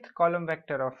ith column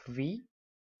vector of V,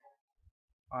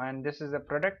 and this is a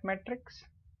product matrix.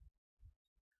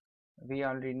 We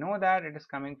already know that it is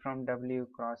coming from W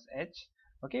cross H.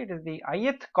 Okay, it is the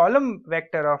ith column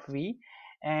vector of V,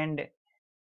 and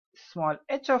small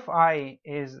h of I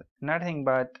is nothing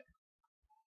but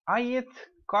ith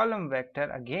column vector,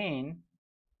 again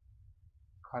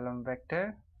column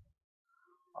vector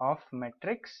of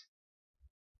matrix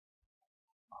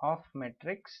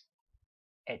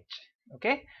H.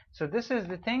 Okay, so this is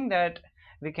the thing that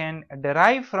we can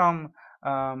derive from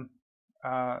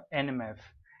NMF.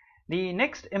 The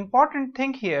next important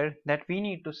thing here that we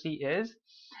need to see is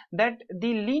that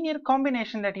the linear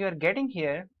combination that you are getting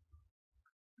here,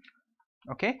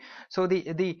 okay, so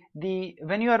the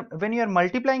when you are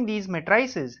multiplying these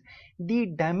matrices,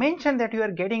 the dimension that you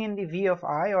are getting in the V of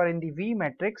I or in the V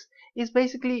matrix is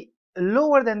basically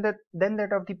lower than that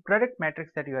of the product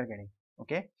matrix that you are getting.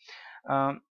 Okay,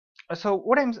 so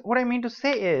what I mean to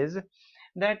say is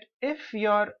that if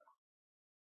your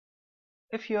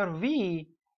V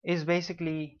is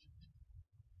basically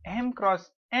M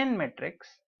cross N matrix,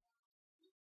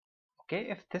 okay,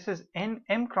 if this is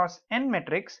M cross N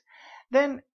matrix,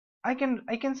 then I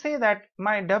can say that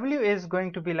my W is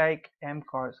going to be like M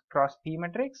cross P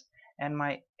matrix, and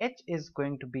my H is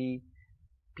going to be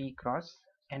P cross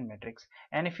N matrix.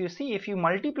 And if you see, if you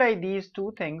multiply these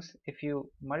two things,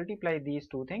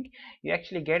 you're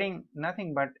actually getting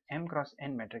nothing but M cross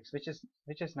N matrix, which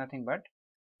is nothing but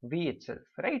V itself,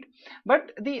 right?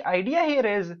 But the idea here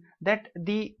is that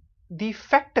the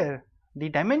factor, the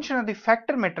dimension of the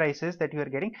factor matrices that you are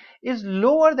getting is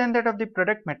lower than that of the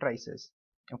product matrices.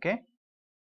 Okay,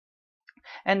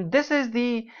 and this is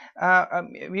the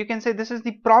you can say this is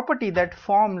the property that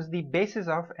forms the basis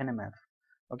of NMF.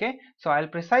 Okay, so I'll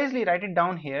precisely write it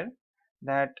down here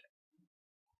that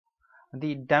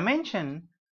the dimension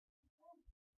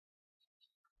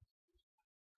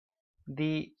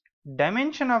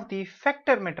of the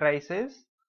factor matrices,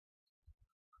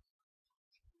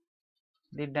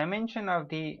 the dimension of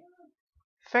the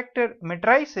factor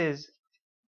matrices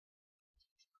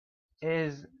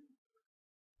is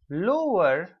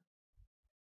lower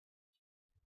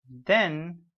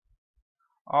than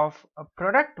of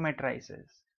product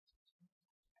matrices.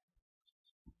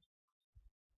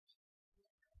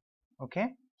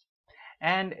 Okay,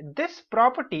 and this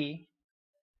property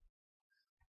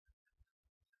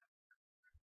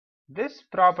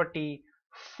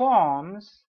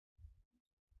forms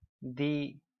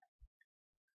the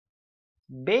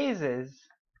basis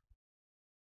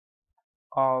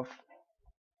of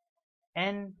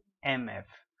NMF.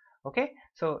 Okay,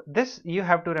 so this you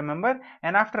have to remember,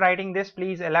 and after writing this,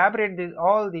 please elaborate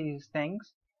all these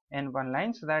things in one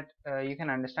line so that you can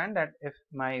understand that if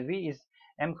my V is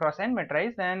M cross N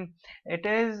matrice, then it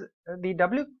is the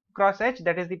W cross H,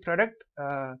 that is the product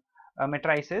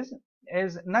matrices,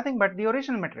 is nothing but the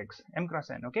original matrix M cross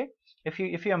N. Okay, if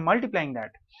you are multiplying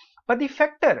that, but the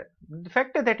factor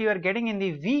that you are getting in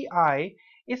the VI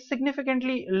is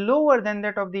significantly lower than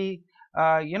that of the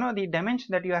you know, the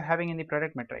dimension that you are having in the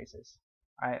product matrices.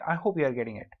 I hope you are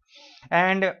getting it.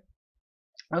 And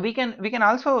we can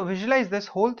also visualize this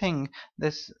whole thing,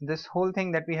 this whole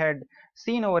thing that we had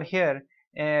seen over here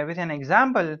with an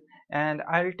example. And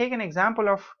I'll take an example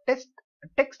of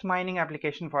text mining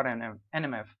application for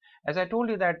NMF. As I told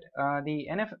you that the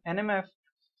NMF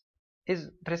is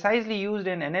precisely used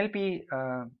in NLP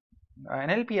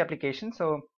application.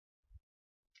 So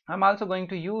I'm also going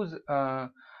to use that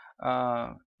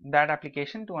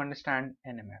application to understand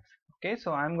NMF. Okay,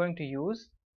 so I'm going to use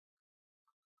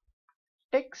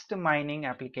text mining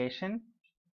application.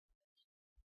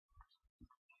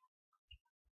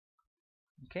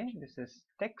 Okay, this is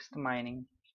text mining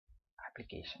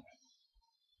application,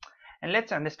 and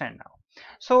let's understand now.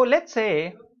 So let's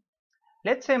say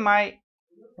my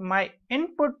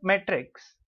input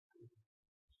matrix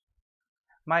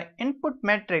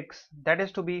that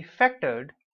is to be factored,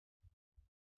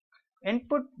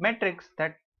 input matrix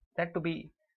that to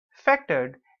be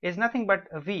factored is nothing but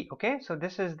a V. Okay, so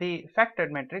this is the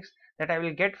factored matrix that I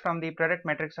will get from the product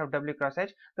matrix of W cross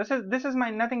H. This is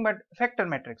my nothing but factor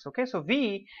matrix. Okay, so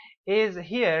V is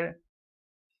here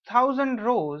 1000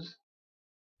 rows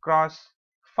cross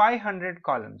 500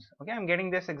 columns. Okay, I'm getting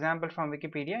this example from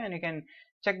Wikipedia, and you can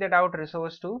check that out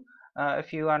resource too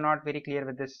if you are not very clear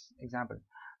with this example.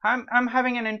 I'm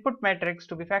having an input matrix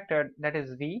to be factored, that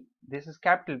is V. This is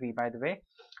capital V, by the way.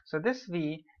 So this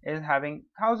V is having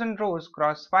 1000 rows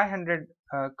cross 500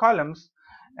 columns,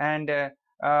 and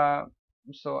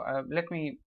let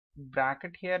me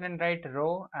bracket here and write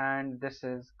row, and this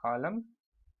is column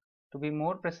to be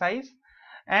more precise.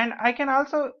 And I can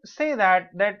also say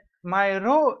that my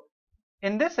row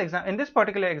in this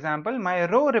particular example, my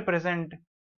row represent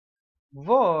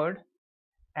word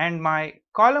and my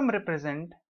column represent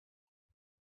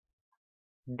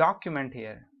document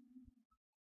here.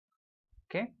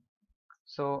 Okay,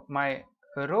 so my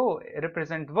row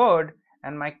represent word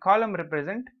and my column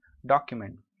represent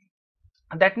document.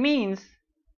 That means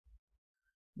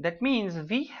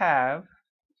we have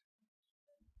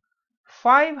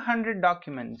 500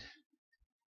 documents.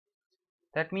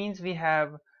 That means we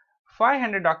have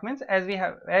 500 documents, as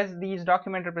these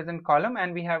documents represent column,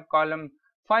 and we have column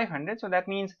 500. So that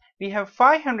means we have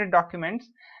 500 documents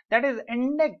that is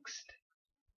indexed,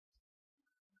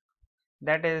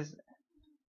 that is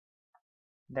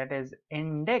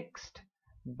indexed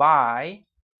by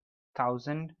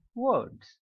 1000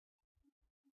 words.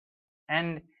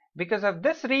 And because of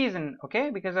this reason,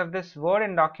 okay, because of this word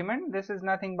and document, this is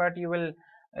nothing but you will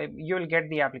get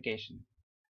the application.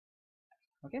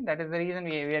 Okay, that is the reason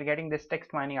we are getting this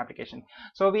text mining application.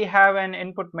 So we have an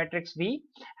input matrix V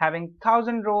having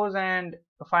 1000 rows and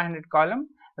 500 column.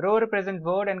 Row represent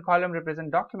word and column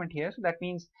represent document here. So that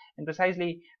means, and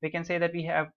precisely we can say that we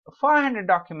have 500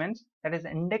 documents that is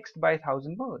indexed by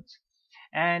 1000 words.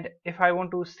 And if I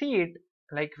want to see it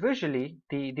like visually,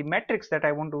 the matrix that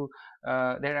I want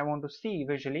to see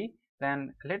visually,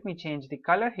 then let me change the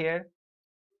color here,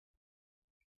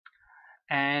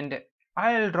 and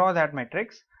I'll draw that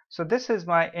matrix. So this is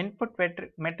my input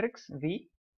matrix V,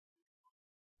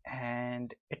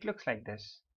 and it looks like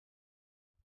this.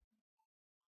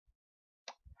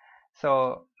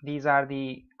 So these are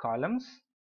the columns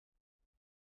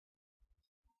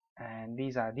and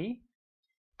these are the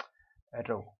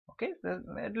row. Okay,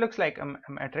 it looks like a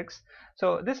matrix.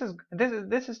 So this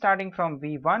is starting from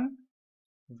V1,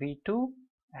 V2,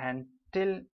 and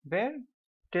till where?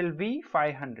 Till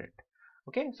V500.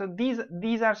 Okay, so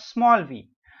these are small v,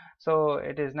 so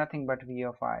it is nothing but v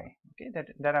of I. Okay,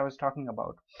 that I was talking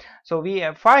about. So we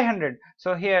have 500.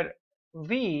 So here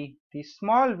v, the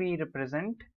small v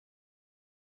represent,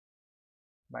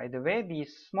 by the way, the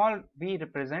small v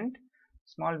represent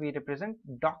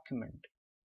document.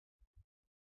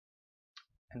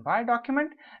 And why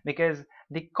document? Because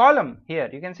the column here,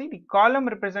 you can see the column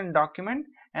represent document,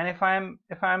 and if I'm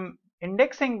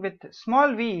indexing with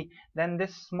small v, then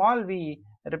this small v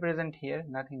represent here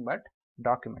nothing but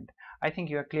document. I think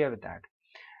you are clear with that.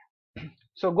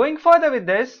 So going further with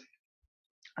this,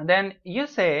 then you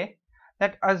say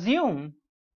that assume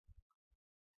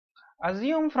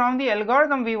from the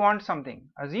algorithm we want something.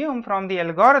 Assume from the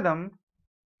algorithm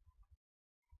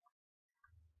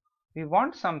we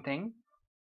want something,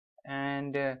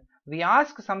 and we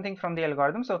ask something from the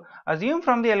algorithm. So assume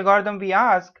from the algorithm we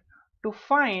ask to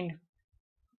find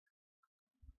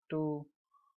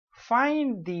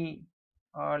the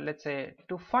let's say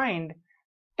to find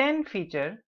 10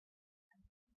 feature,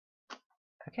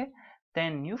 okay,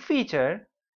 10 new feature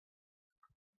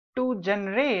to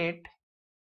generate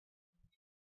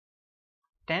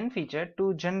 10 feature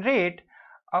to generate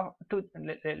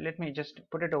let me just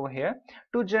put it over here,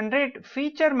 to generate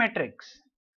feature matrix,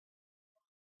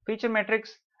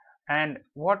 and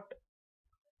what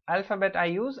alphabet I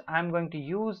use? I'm going to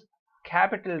use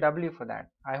capital W for that.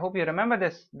 I hope you remember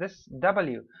this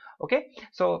W. Okay,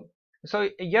 so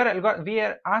we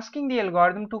are asking the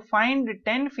algorithm to find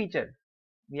 10 feature.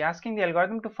 We are asking the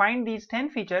algorithm to find these 10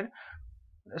 feature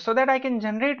so that I can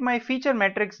generate my feature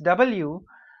matrix W,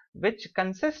 which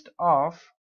consists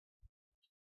of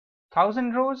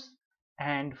 1000 rows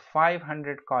and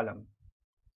 500 column.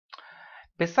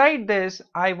 Beside this,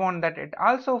 I want that it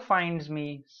also finds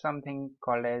me something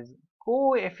called as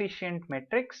coefficient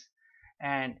matrix,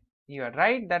 and you are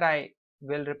right that I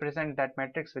will represent that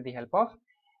matrix with the help of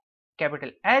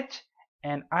capital H,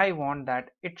 and I want that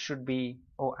it should be,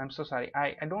 oh, I'm so sorry,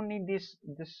 I don't need this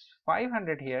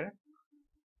 500 here.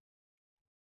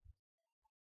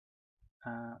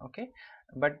 Okay,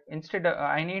 but instead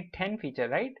I need 10 feature,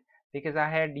 right? Because I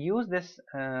had used this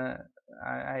 10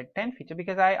 feature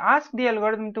because I asked the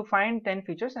algorithm to find 10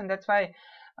 features, and that's why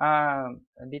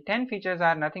the 10 features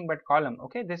are nothing but column.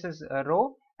 Okay, this is a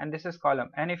row and this is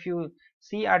column, and if you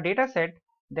see our data set,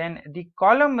 then the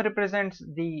column represents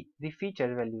the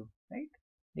feature value, right?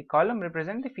 The column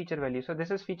represents the feature value. So this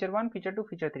is feature 1, feature 2,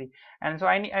 feature 3, and so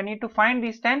I need to find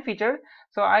these 10 features.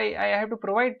 So I have to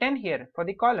provide 10 here for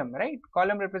the column, right?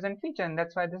 Column represent feature, and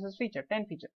that's why this is feature 10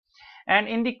 feature. And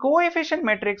in the coefficient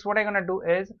matrix, what I'm gonna do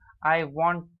is I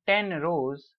want 10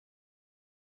 rows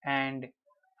and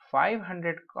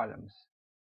 500 columns.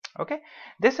 Okay,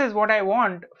 this is what I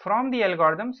want from the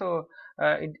algorithm. So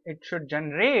it should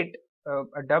generate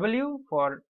a W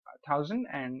for 1000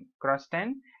 and cross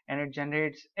 10, and it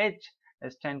generates H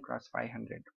as 10 cross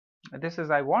 500. This is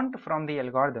I want from the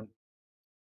algorithm.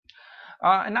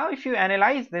 Now if you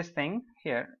analyze this thing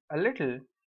here a little,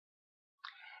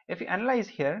 if you analyze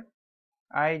here,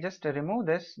 I just remove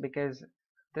this because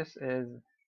this is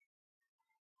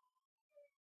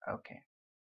okay,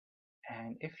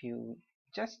 and if you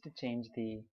just change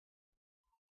the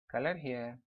color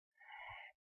here,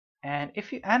 and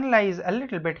if you analyze a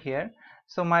little bit here,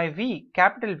 so my V,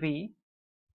 capital V,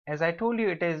 as I told you,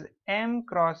 it is M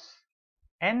cross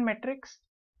N matrix,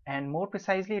 and more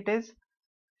precisely it is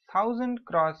 1000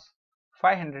 cross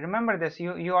 500. Remember this,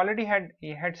 you already had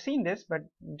seen this, but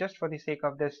just for the sake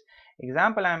of this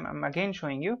example, I'm again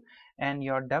showing you. And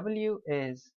your W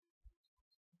is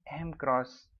M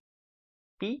cross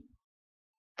P,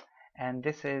 and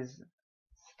this is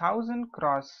 1000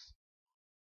 cross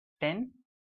 10,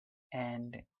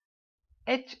 and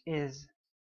H is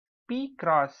P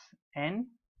cross N,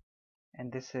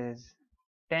 and this is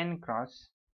 10 cross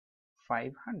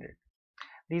 500.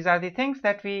 These are the things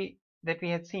that we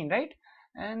had seen, right?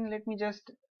 And let me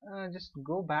just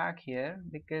go back here,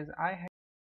 because I had,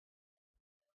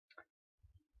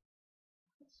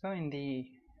 so in the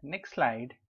next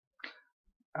slide,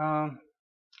 I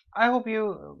hope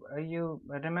you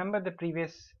remember the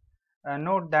previous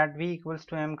note that V equals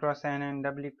to M cross N, and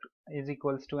W is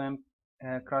equals to M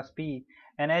cross P,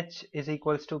 and H is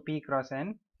equals to P cross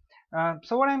N.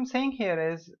 So what I'm saying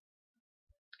here is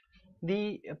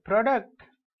the product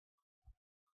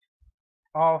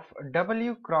of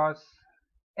W cross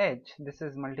H, this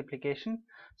is multiplication,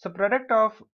 so product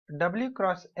of W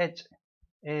cross H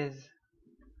is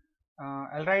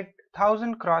I'll write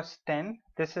 1000 cross 10,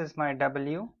 this is my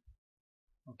W,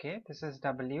 okay, this is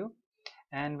W,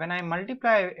 and when I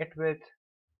multiply it with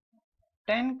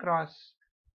 10 cross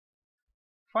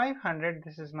 500,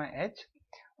 this is my H.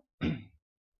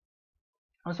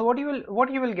 So what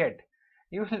you will get,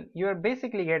 you are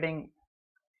basically getting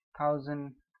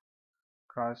 1000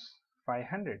 cross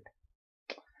 500,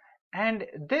 and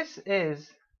this is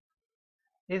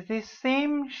the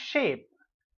same shape,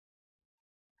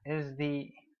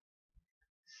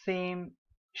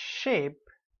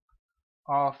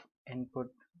 of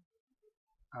input,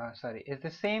 is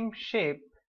the same shape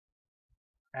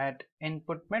at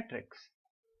input matrix.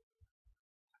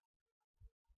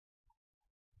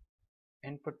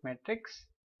 Input matrix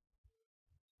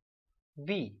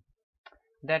V,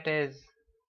 that is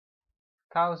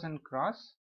 1000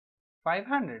 cross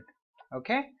 500.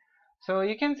 Okay, so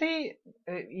you can see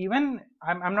even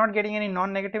I'm not getting any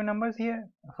non-negative numbers here.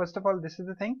 First of all, this is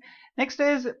the thing. Next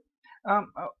is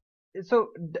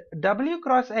so W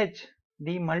cross H,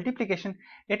 the multiplication,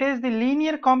 it is the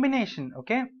linear combination.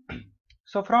 Okay,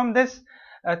 so from this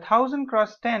 1000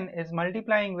 cross 10 is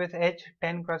multiplying with H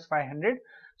 10 cross 500.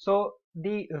 So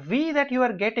the V that you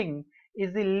are getting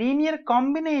is the linear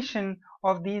combination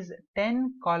of these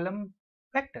 10 column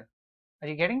vector. Are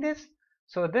you getting this?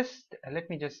 So this, let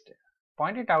me just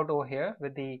point it out over here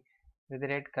with the with the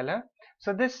red color.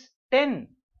 So this 10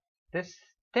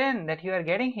 that you are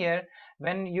getting here,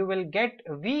 when you will get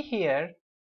V here,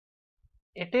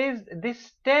 it is,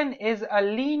 this 10 is a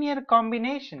linear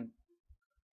combination.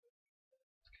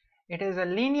 It is a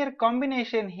linear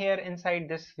combination here inside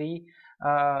this V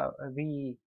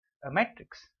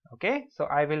matrix. Okay, so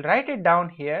I will write it down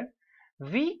here.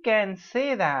 We can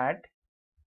say that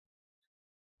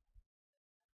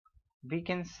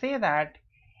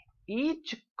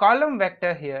each column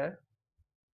vector here,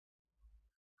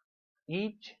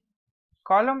 each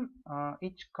column, no,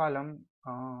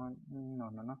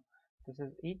 this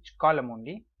is each column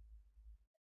only.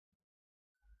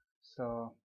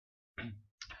 So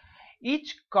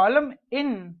each column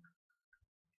in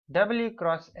W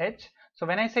cross H. So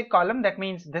when I say column, that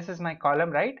means this is my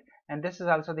column, right? And this is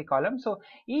also the column. So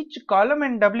each column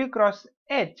in W cross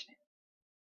H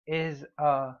is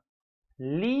a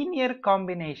linear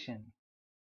combination,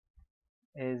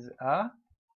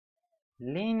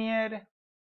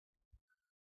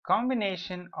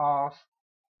 of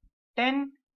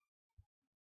 10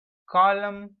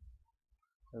 column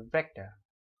vector.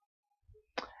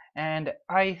 And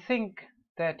I think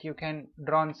that you can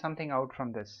draw something out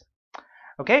from this.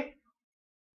 Okay,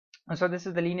 so this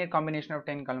is the linear combination of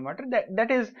 10 column vector.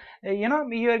 That is, you know,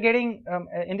 you are getting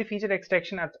in the feature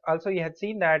extraction also you had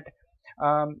seen that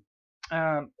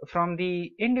from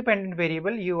the independent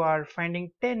variable you are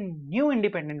finding 10 new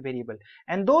independent variable,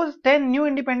 and those 10 new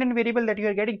independent variable that you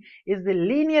are getting is the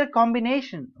linear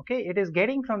combination. Okay, it is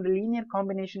getting from the linear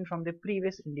combination from the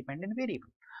previous independent variable.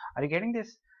 Are you getting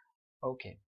this?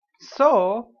 Okay,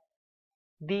 so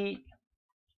the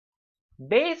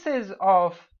basis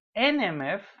of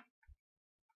NMF,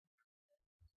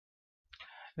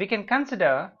 we can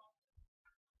consider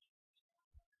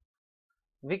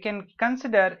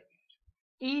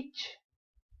each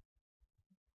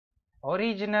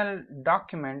original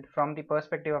document from the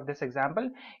perspective of this example.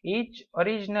 Each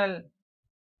original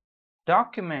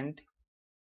document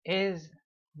is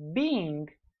being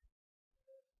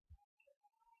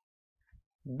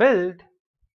built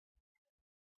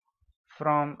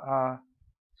from a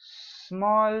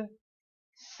small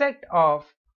set of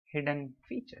hidden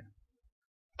feature.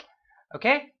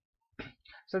 Okay,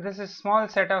 so this is small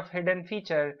set of hidden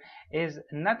feature is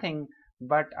nothing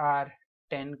but our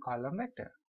 10 column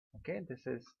vector. Okay, this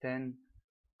is 10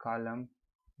 column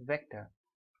vector,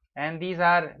 and these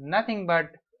are nothing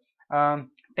but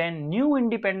 10 new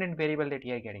independent variable that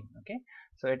you are getting. Okay,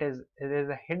 so it is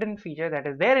a hidden feature that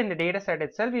is there in the data set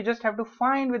itself. You just have to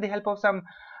find with the help of some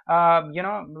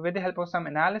with the help of some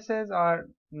analysis, or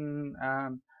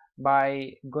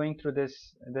by going through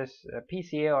this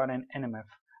PCA or an NMF.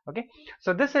 Okay,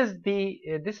 so this is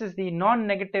the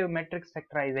non-negative matrix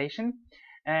factorization,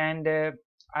 and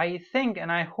I think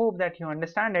and I hope that you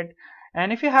understand it.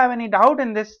 And if you have any doubt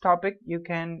in this topic, you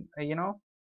can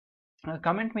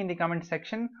comment me in the comment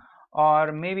section,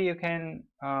 or maybe you can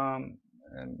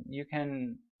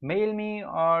mail me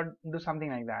or do something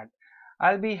like that.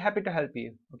 I'll be happy to help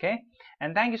you. Okay,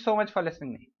 and thank you so much for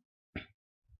listening to me.